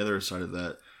somebody on the other side of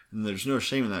that, and there's no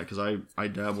shame in that because I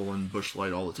dabble in Busch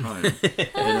Light all the time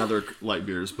and other light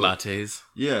beers, lattes.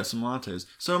 Yeah, some lattes.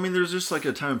 So I mean, there's just like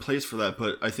a time and place for that.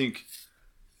 But I think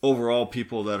overall,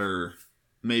 people that are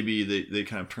maybe they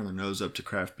kind of turn their nose up to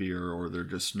craft beer, or they're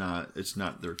just not. It's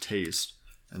not their taste,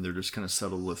 and they're just kind of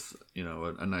settled with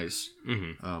a nice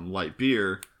light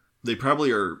beer. They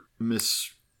probably are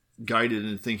misguided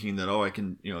in thinking that, I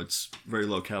can, it's very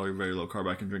low calorie, very low carb,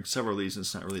 I can drink several of these and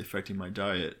it's not really affecting my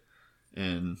diet.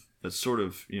 And that's sort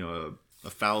of, a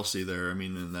fallacy there, I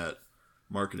mean, in that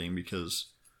marketing, because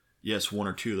yes, 1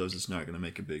 or 2 of those is not going to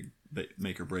make a big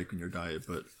make or break in your diet,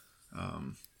 but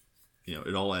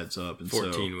it all adds up. And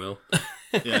 14 will.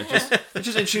 Yeah, it's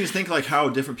just interesting to think like how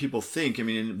different people think. I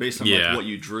mean, based on like what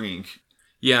you drink.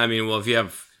 Yeah, I mean, well, if you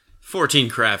have 14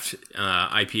 craft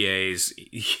IPAs,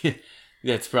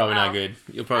 that's probably not good.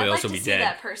 You'll probably also be dead. See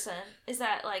that person. Is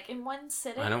that like in one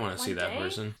sitting? I don't want to see that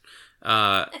person.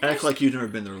 Act like you've never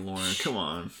been there, Lauren. Come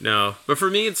on. No, but for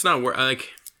me, it's not like,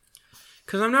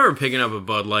 because I'm never picking up a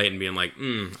Bud Light and being like,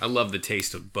 I love the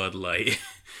taste of Bud Light.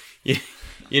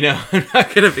 I'm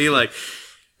not gonna be like,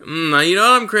 you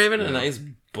know what I'm craving? A nice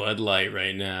Bud Light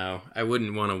right now. I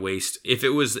wouldn't want to waste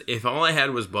if all I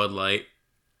had was Bud Light,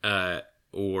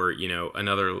 or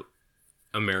another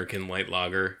American light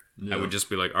lager. Yeah. I would just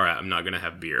be like, all right, I'm not gonna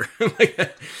have beer,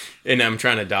 and I'm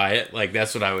trying to diet. Like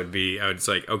that's what I would be. I would just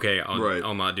like, okay,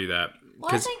 I'll not do that.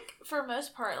 Well, I think for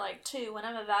most part, like too, when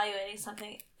I'm evaluating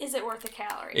something, is it worth the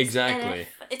calories? Exactly. And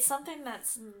if it's something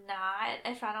that's not,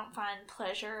 if I don't find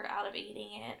pleasure out of eating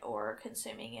it or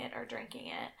consuming it or drinking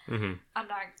it, mm-hmm.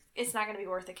 It's not going to be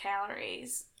worth the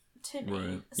calories to me.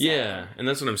 Right. So. Yeah, and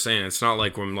that's what I'm saying. It's not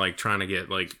like I'm like trying to get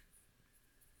like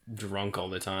drunk all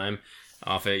the time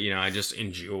off it. I just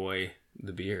enjoy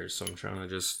the beers, so I'm trying to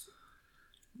just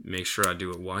make sure I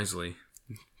do it wisely.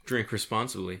 Drink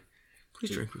responsibly.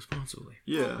 Please drink responsibly.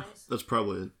 Yeah, that's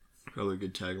probably a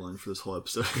good tagline for this whole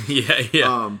episode.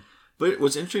 yeah. But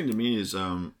what's interesting to me is,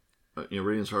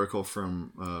 reading this article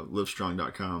from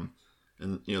Livestrong.com,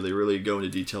 and they really go into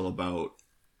detail about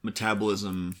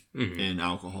metabolism and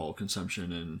alcohol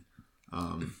consumption,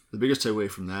 and the biggest takeaway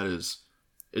from that is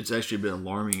it's actually been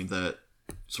alarming that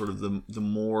sort of the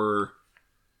more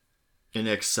in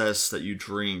excess that you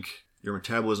drink, your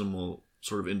metabolism will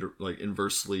sort of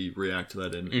inversely react to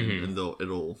that, and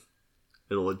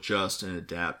it'll adjust and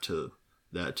adapt to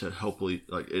that to hopefully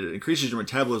it increases your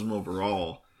metabolism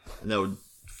overall, and that would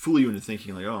fool you into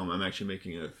thinking like, oh, I'm actually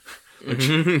making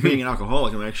being an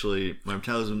alcoholic, I'm actually my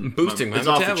metabolism boosting my it's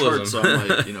metabolism. Off the charts, so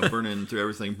I'm like burning through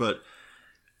everything. But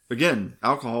again,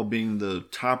 alcohol being the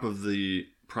top of the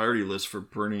priority list for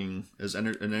burning as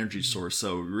an energy source,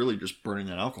 so really just burning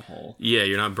that alcohol. Yeah,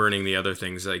 you're not burning the other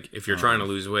things. Like if you're trying to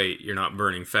lose weight, you're not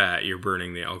burning fat, you're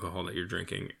burning the alcohol that you're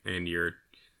drinking, and you're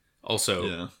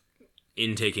also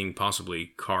intaking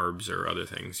possibly carbs or other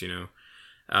things,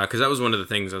 because that was one of the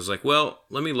things I was like, well,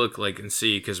 let me look and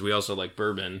see, because we also like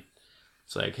bourbon.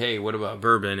 It's like, hey, what about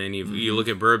bourbon? And you look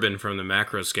at bourbon from the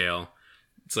macro scale,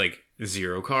 it's like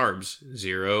 0 carbs,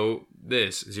 0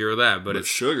 this, 0 that, but it's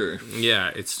sugar.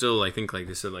 Yeah, it's still, I think, like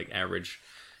they said, like average.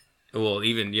 Well,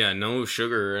 even no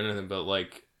sugar or anything, but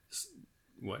like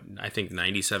I think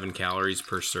 97 calories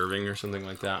per serving or something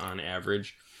like that on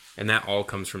average, and that all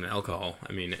comes from the alcohol.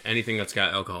 I mean, anything that's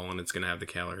got alcohol in it's going to have the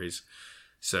calories.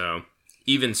 So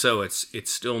even so, it's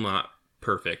still not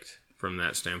perfect from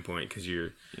that standpoint, because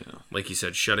you're, like you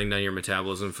said, shutting down your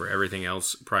metabolism for everything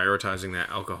else, prioritizing that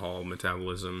alcohol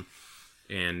metabolism.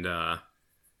 And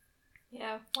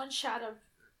one shot of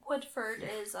Woodford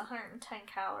is 110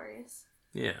 calories.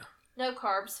 Yeah. No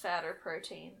carbs, fat, or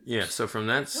protein. Yeah, so from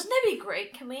that... Wouldn't that be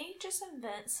great? Can we just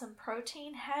invent some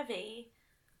protein-heavy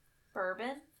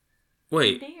bourbon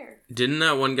and beer? Didn't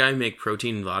that one guy make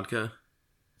protein vodka?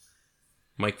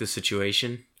 Mike the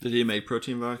Situation? Did he make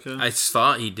protein vodka? I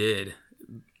thought he did.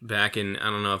 Back in... I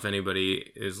don't know if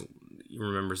anybody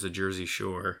remembers the Jersey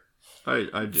Shore.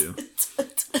 I do.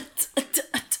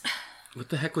 What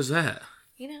the heck was that?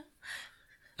 You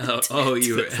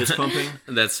you were fist pumping?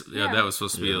 That was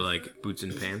supposed to be like boots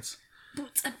and pants.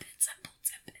 Boots and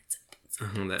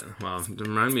pants. Wow,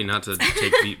 remind me not to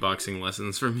take beatboxing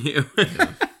lessons from you.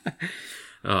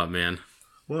 Oh man.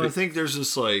 Well, I think there's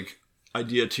this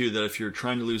idea too that if you're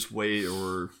trying to lose weight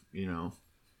or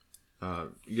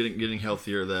getting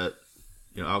healthier, that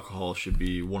alcohol should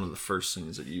be one of the first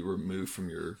things that you remove from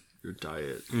your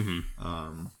diet.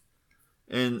 Mm-hmm.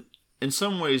 And in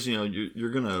some ways,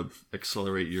 you're gonna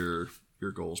accelerate your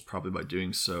goals probably by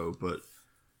doing so, but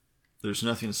there's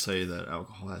nothing to say that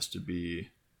alcohol has to be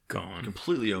gone,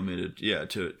 completely omitted. Yeah,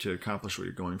 to accomplish what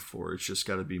you're going for, it's just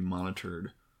got to be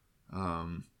monitored,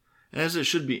 and as it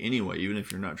should be anyway. Even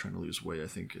if you're not trying to lose weight, I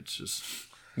think it's just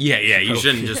you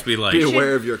shouldn't just be like be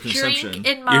aware of your consumption. Drink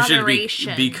in moderation. You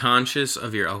should be conscious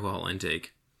of your alcohol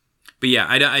intake. But yeah,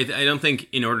 I don't think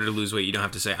in order to lose weight, you don't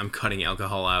have to say, I'm cutting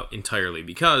alcohol out entirely,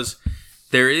 because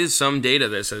there is some data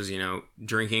that says,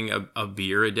 drinking a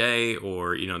beer a day,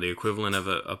 or, the equivalent of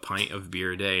a pint of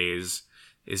beer a day is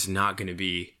not going to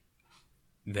be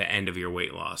the end of your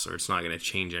weight loss, or it's not going to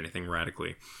change anything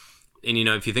radically. And,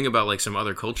 if you think about some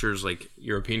other cultures, like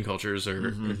European cultures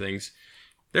or things,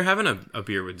 they're having a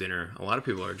beer with dinner. A lot of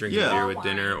people are drinking beer with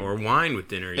dinner, or wine with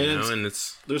dinner, and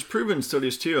it's... There's proven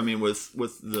studies, too, I mean, with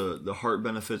the heart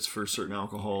benefits for certain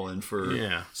alcohol, and for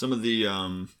some of the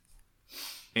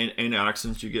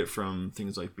antioxidants you get from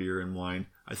things like beer and wine.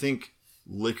 I think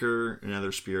liquor and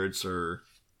other spirits are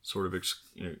sort of,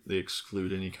 they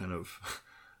exclude any kind of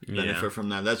benefit from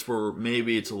that. That's where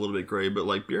maybe it's a little bit gray, but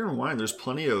beer and wine, there's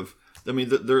plenty of... I mean,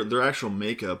 their actual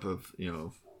makeup of,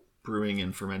 brewing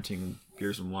and fermenting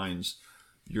beers and wines,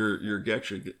 you're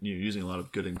actually using a lot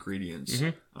of good ingredients.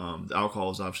 Mm-hmm. The alcohol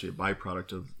is obviously a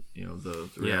byproduct of the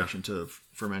reaction to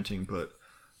fermenting, but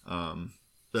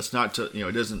that's not to,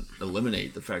 it doesn't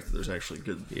eliminate the fact that there's actually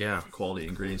good quality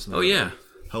ingredients in there.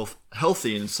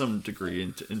 Healthy in some degree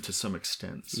and to some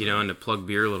extent. So. And to plug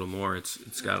beer a little more,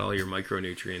 it's got all your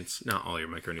micronutrients, not all your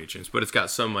micronutrients, but it's got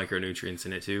some micronutrients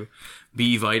in it too.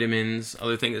 B vitamins,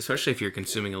 other things, especially if you're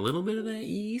consuming a little bit of that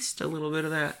yeast, a little bit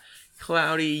of that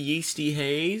cloudy, yeasty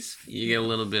haze, you get a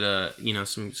little bit of,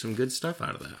 some good stuff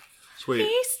out of that. So wait,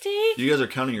 you guys are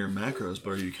counting your macros,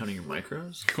 but are you counting your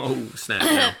micros? Oh,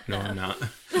 snap. No, I'm not.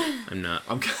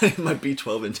 I'm counting my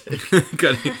B12 intake.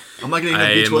 I'm not getting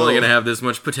that B12. I'm only going to have this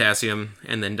much potassium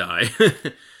and then die.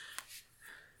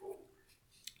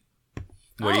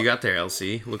 What do you got there,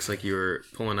 Elsie? Looks like you were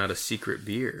pulling out a secret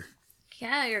beer.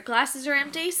 Yeah, your glasses are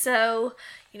empty, so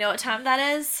you know what time that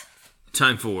is?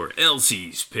 Time for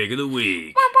Elsie's Pick of the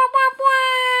Week.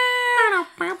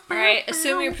 Alright,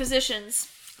 assume your positions.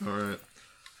 Alright.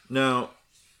 Now,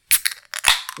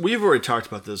 we've already talked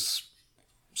about this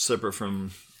separate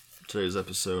from today's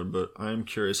episode, but I'm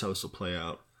curious how this will play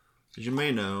out. As you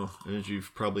may know, and as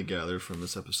you've probably gathered from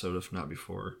this episode, if not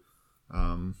before,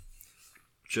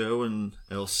 Joe and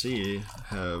LC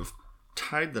have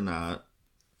tied the knot,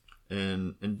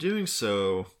 and in doing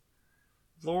so,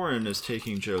 Lauren is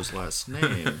taking Joe's last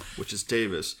name, which is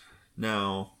Davis.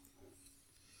 Now,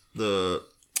 the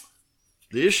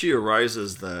issue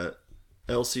arises that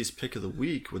LC's pick of the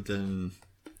week would that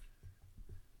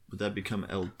become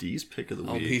LD's pick of the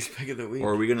week? LD's pick of the week.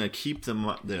 Or are we gonna keep the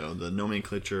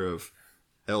nomenclature of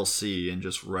LC and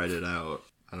just write it out?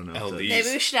 I don't know. LD's. Maybe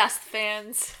we should ask the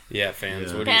fans. Yeah,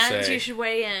 fans. Yeah. What do you say? Fans, you should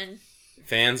weigh in.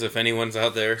 Fans, if anyone's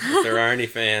out there, if there are any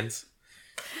fans,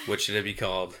 what should it be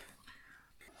called?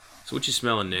 So what you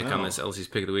smelling, Nick, on this LC's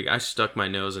pick of the week? I stuck my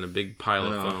nose in a big pile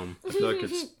of foam. I feel like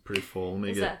it's pretty full. Let me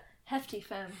It's get a hefty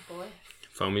foam, boy.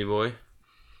 Foamy boy?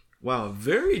 Wow,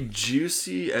 very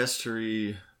juicy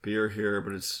estery beer here,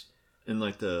 but it's in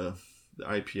like the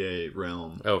IPA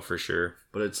realm. Oh, for sure.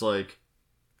 But it's like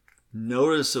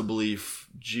noticeably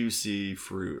juicy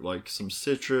fruit, like some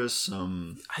citrus,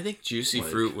 some... I think juicy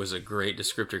fruit was a great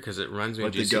descriptor because it reminds me of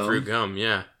Like the juicy gum? fruit gum,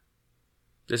 yeah.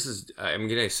 I'm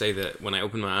going to say that when I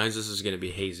open my eyes, this is going to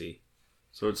be hazy.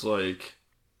 So it's like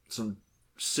some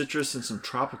citrus and some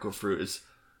tropical fruit. It's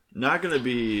not going to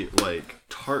be like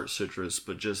tart citrus,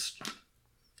 but just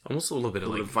Almost a little bit a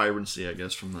of little like vibrancy, I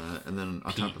guess, from that. And then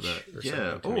on top of peach that, or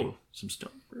yeah, something to me. some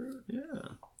stone fruit, yeah.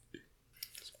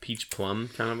 peach plum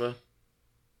kind of a...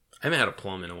 I haven't had a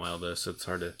plum in a while though, so it's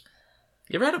hard to...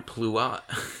 You ever had a pluot?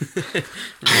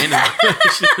 Random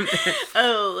question.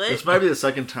 Oh, This might be the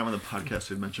second time on the podcast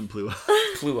we've mentioned pluot.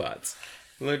 Pluots.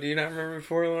 Do you not remember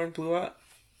before, Lauren, pluot?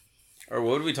 Or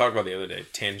what did we talk about the other day?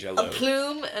 Tangelo. a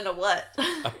plume and a what?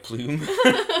 A plume?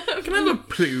 Can I have a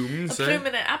plume, A sir? plume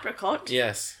and an apricot?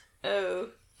 Yes. Oh,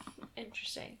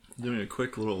 interesting. Doing a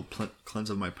quick little cleanse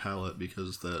of my palate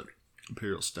because that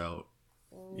Imperial Stout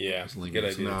Yeah, is good lingering.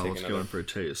 idea So now to take let's go another. in for a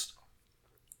taste.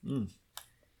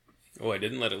 Oh, I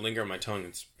didn't let it linger on my tongue.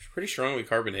 It's pretty strongly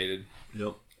carbonated,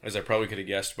 Yep. as I probably could have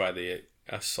guessed by the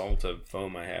assault of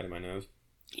foam I had in my nose.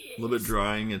 A little bit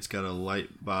drying. It's got a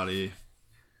light body.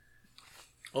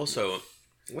 Also,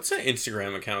 what's that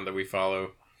Instagram account that we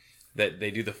follow that they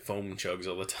do the foam chugs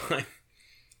all the time?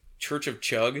 Church of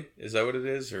Chug? Is that what it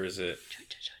is? Or is it...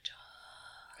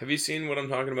 Have you seen what I'm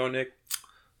talking about, Nick?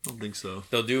 I don't think so.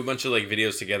 They'll do a bunch of like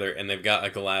videos together and they've got a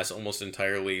glass almost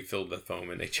entirely filled with foam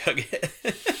and they chug it.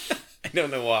 I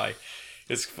don't know why.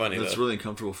 It's funny That's though. really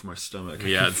uncomfortable for my stomach.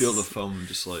 Yeah, I can feel the foam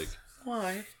just like...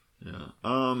 Why?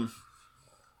 Yeah.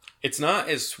 It's not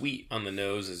as sweet on the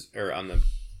nose or on the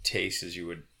taste as you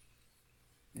would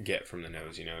get from the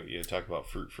nose. You talk about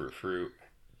fruit.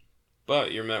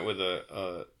 But you're met with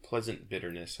a pleasant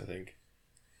bitterness, I think.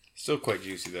 Still quite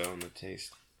juicy though on the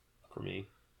taste for me.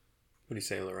 What do you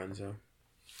say, Lorenzo?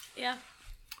 Yeah.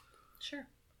 Sure.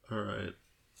 All right.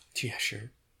 Yeah,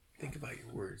 sure. Think about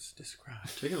your words. Describe.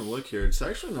 Taking a look here. It's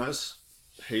actually not as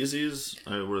hazy as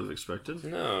I would have expected.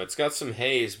 No, it's got some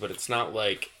haze, but it's not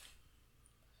like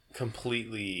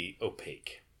completely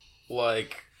opaque.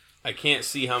 Like, I can't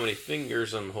see how many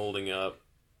fingers I'm holding up,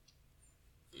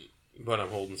 but I'm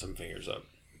holding some fingers up.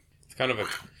 It's kind of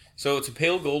so it's a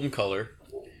pale golden color,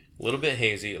 a little bit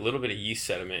hazy, a little bit of yeast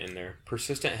sediment in there,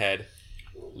 persistent head,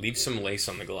 leaves some lace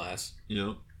on the glass.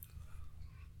 Yep.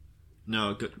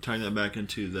 Now, tying that back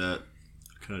into that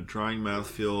kind of drying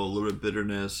mouthfeel, a little bit of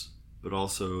bitterness, but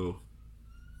also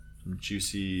some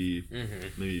juicy,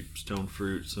 maybe stone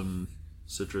fruit, some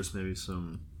citrus, maybe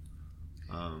some...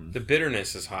 The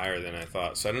bitterness is higher than I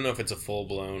thought, so I don't know if it's a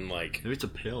full-blown, like... Maybe it's a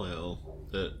pale ale.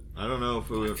 That I don't know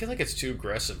if it I would... feel like it's too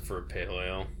aggressive for a pale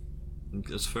ale.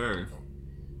 That's fair.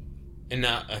 And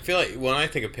now, I feel like when I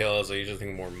think of pale ales, I usually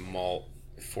think more malt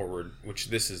forward, which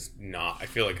this is not. I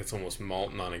feel like it's almost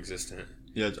malt non-existent.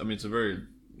 Yeah, I mean, it's a very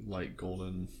light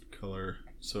golden color,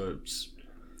 so it's...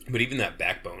 But even that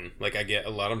backbone, like I get a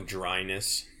lot of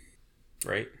dryness,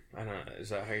 right? I don't know. Is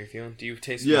that how you're feeling? Do you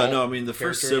taste malt? No, I mean, the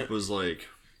first sip was like...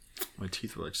 My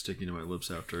teeth were like sticking to my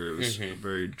lips after. It was a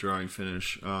very drying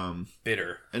finish.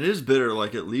 Bitter. And it is bitter.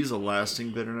 Like, it leaves a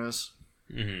lasting bitterness.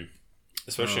 Mm-hmm.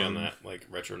 Especially on that, like,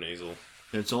 retronasal.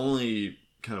 It's only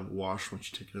kind of washed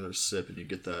once you take another sip and you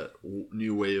get that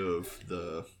new wave of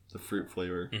the fruit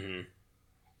flavor. Mm-hmm.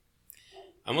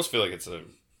 I almost feel like it's a...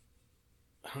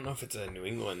 I don't know if it's a New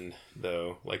England,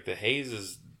 though. Like, the haze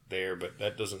is there, but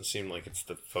that doesn't seem like it's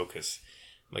the focus.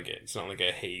 Like, it's not like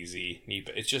a hazy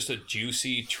NEPA. It's just a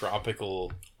juicy,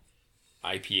 tropical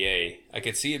IPA. I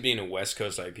could see it being a West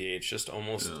Coast IPA. It's just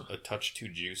almost a touch too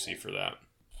juicy for that.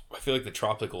 I feel like the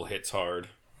tropical hits hard.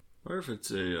 Or if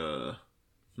it's a,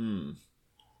 I'm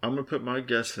going to put my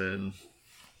guess in.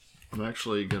 I'm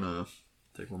actually going to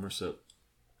take one more sip.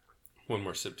 One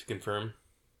more sip to confirm.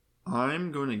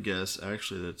 I'm going to guess,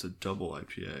 actually, that it's a double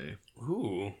IPA.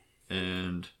 Ooh.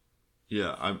 And...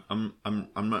 yeah, I'm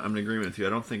in agreement with you. I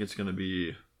don't think it's going to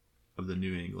be of the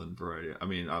New England variety. I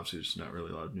mean, obviously, there's not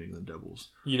really a lot of New England doubles.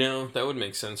 You know, that would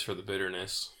make sense for the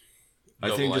bitterness.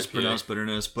 I think just pronounced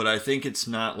bitterness, but I think it's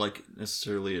not like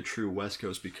necessarily a true West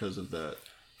Coast because of that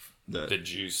the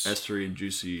juice, estery and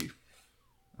juicy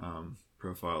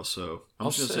profile. So I'm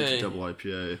just gonna say it's a double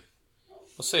IPA.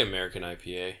 I'll say American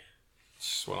IPA.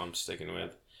 That's what I'm sticking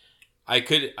with. I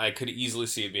could easily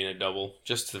see it being a double,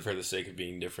 just for the sake of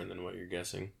being different than what you're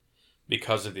guessing,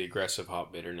 because of the aggressive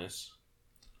hop bitterness.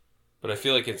 But I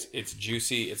feel like it's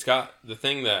juicy. It's got the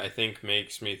thing that I think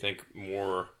makes me think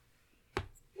more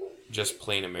just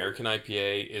plain American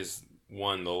IPA is,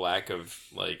 one, the lack of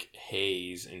like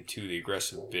haze, and two, the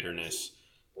aggressive bitterness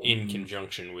in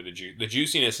conjunction with the juice. The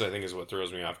juiciness, I think, is what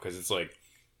throws me off, because it's like,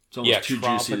 it's almost too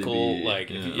tropical, juicy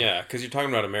to be, because you're talking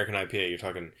about American IPA, you're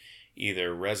talking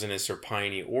either resinous or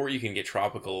piney, or you can get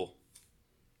tropical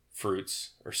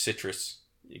fruits or citrus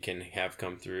you can have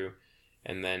come through,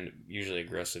 and then usually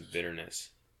aggressive bitterness.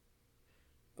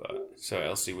 But so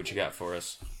Elsie, what you got for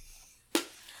us?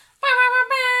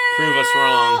 Prove us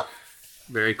wrong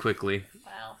very quickly.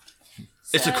 Wow.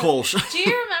 It's a Kolsch. Do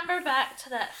you remember back to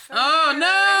that first... Oh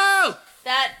no!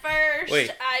 That first Wait,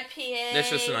 IPA. that's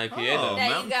just an IPA, though. That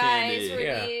Mountain you guys Candy.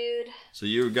 reviewed. So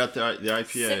you got the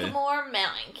IPA. Sycamore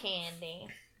Mountain Candy.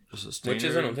 Just a standard. Which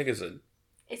is, I don't think is a...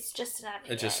 It's just an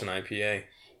IPA. It's just an IPA.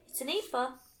 It's an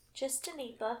IPA. Just an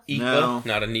IPA. IPA, No.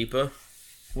 not a NEPA.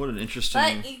 What an interesting...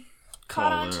 But you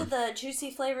caught on to the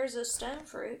juicy flavors of stone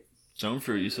fruit. Stone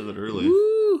fruit, you said that earlier.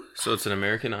 Woo! So it's an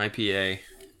American IPA.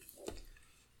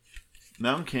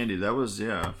 Mountain Candy, that was,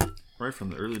 right from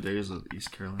the early days of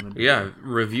East Carolina. Yeah,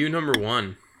 review number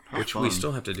 1, which fun. we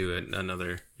still have to do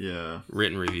another Yeah.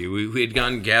 written review. We had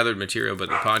gathered material, but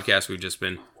the podcast we've just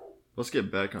been, Let's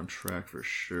get back on track for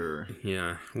sure.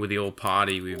 with the old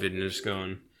potty, we've been just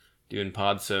doing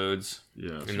podsodes,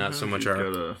 Yeah. and not so much you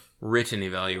our written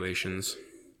evaluations.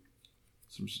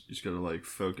 You just gotta, like,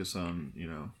 focus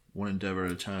on, one endeavor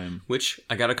at a time. Which,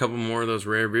 I got a couple more of those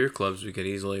rare beer clubs we could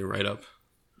easily write up.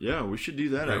 Yeah, we should do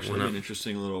that, Right, actually. An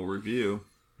interesting little review.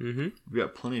 Mm-hmm. We've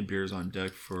got plenty of beers on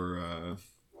deck for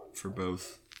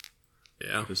both.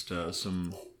 Yeah. Just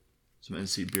some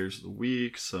NC beers of the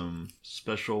week, some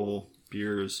special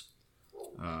beers.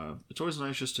 It's always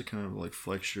nice just to kind of like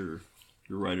flex your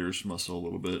writer's muscle a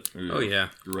little bit. Or your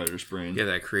writer's brain. Yeah,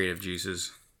 that creative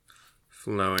juices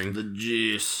flowing. The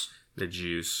juice. The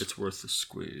juice. It's worth the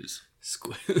squeeze.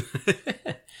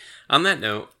 On that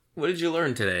note, what did you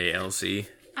learn today, Elsie?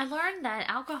 I learned that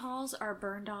alcohols are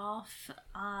burned off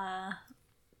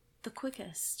the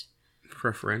quickest.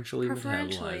 Preferentially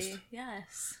metabolized.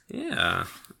 Yes. Yeah.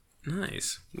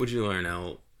 Nice. What'd you learn,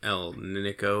 El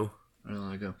Nico? I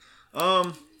don't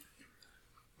know.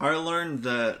 I learned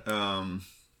that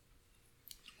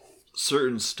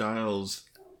certain styles,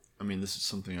 I mean, this is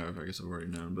something I guess I've already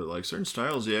known, but like certain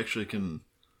styles, you actually can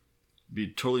be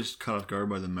totally caught off guard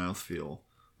by the mouthfeel.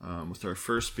 With our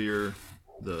first beer,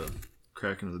 the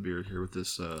cracking of the beer here with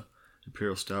this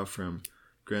Imperial Stout from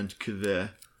Grand Cuvée,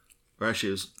 or actually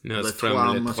it was it's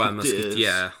from Le Trois Musketeers.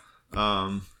 Yeah.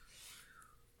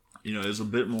 It was a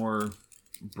bit more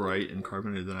bright and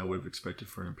carbonated than I would have expected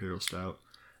for an Imperial Stout.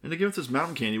 And again with this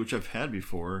Mountain Candy, which I've had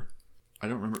before, I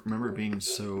don't remember it being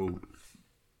so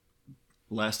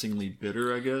lastingly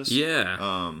bitter, I guess.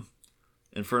 Yeah.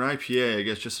 And for an IPA, I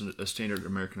guess just a standard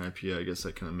American IPA, I guess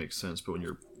that kind of makes sense. But when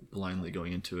you're blindly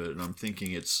going into it, and I'm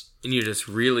thinking it's... And you just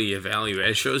really evaluate.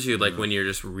 It shows you, like, when you're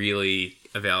just really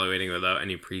evaluating without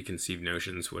any preconceived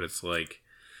notions what it's like.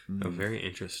 Oh, very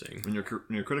interesting. When you're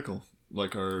critical,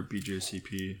 like our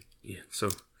BJCP. Yeah, so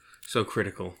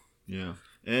critical. Yeah.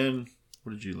 And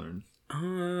what did you learn?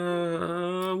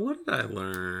 What did I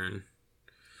learn?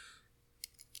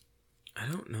 I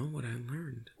don't know what I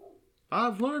learned.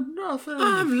 I've learned nothing.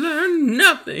 I've learned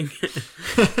nothing.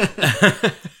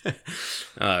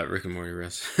 Rick and Morty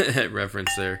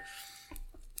reference there.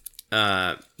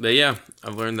 But yeah,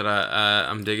 I've learned that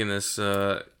I'm digging this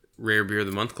Rare Beer of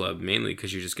the Month Club, mainly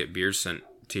because you just get beers sent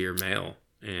to your mail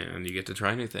and you get to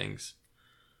try new things.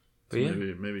 But so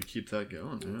maybe keep that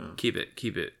going. Yeah, keep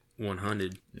it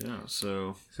 100. Yeah.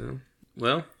 So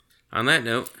well, on that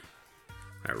note,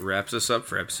 that wraps us up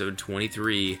for episode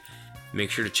 23. Make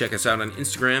sure to check us out on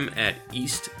Instagram at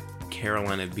East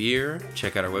Carolina Beer.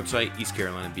 Check out our website,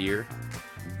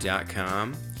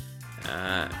 eastcarolinabeer.com.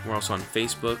 We're also on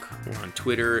Facebook. We're on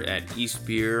Twitter at East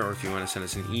Beer, or if you want to send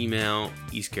us an email,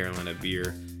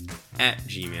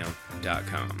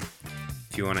 eastcarolinabeer@gmail.com.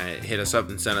 If you want to hit us up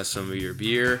and send us some of your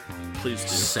beer, please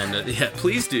do.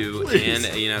 Please do. Please.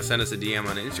 And send us a DM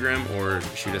on Instagram or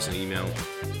shoot us an email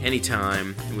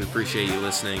anytime. We appreciate you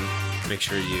listening. Make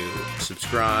sure you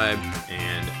subscribe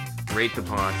and rate the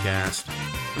podcast,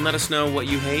 and let us know what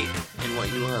you hate and what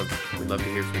you love. We'd love to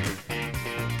hear from you.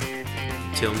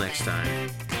 Till next time,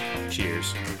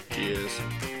 cheers. Cheers.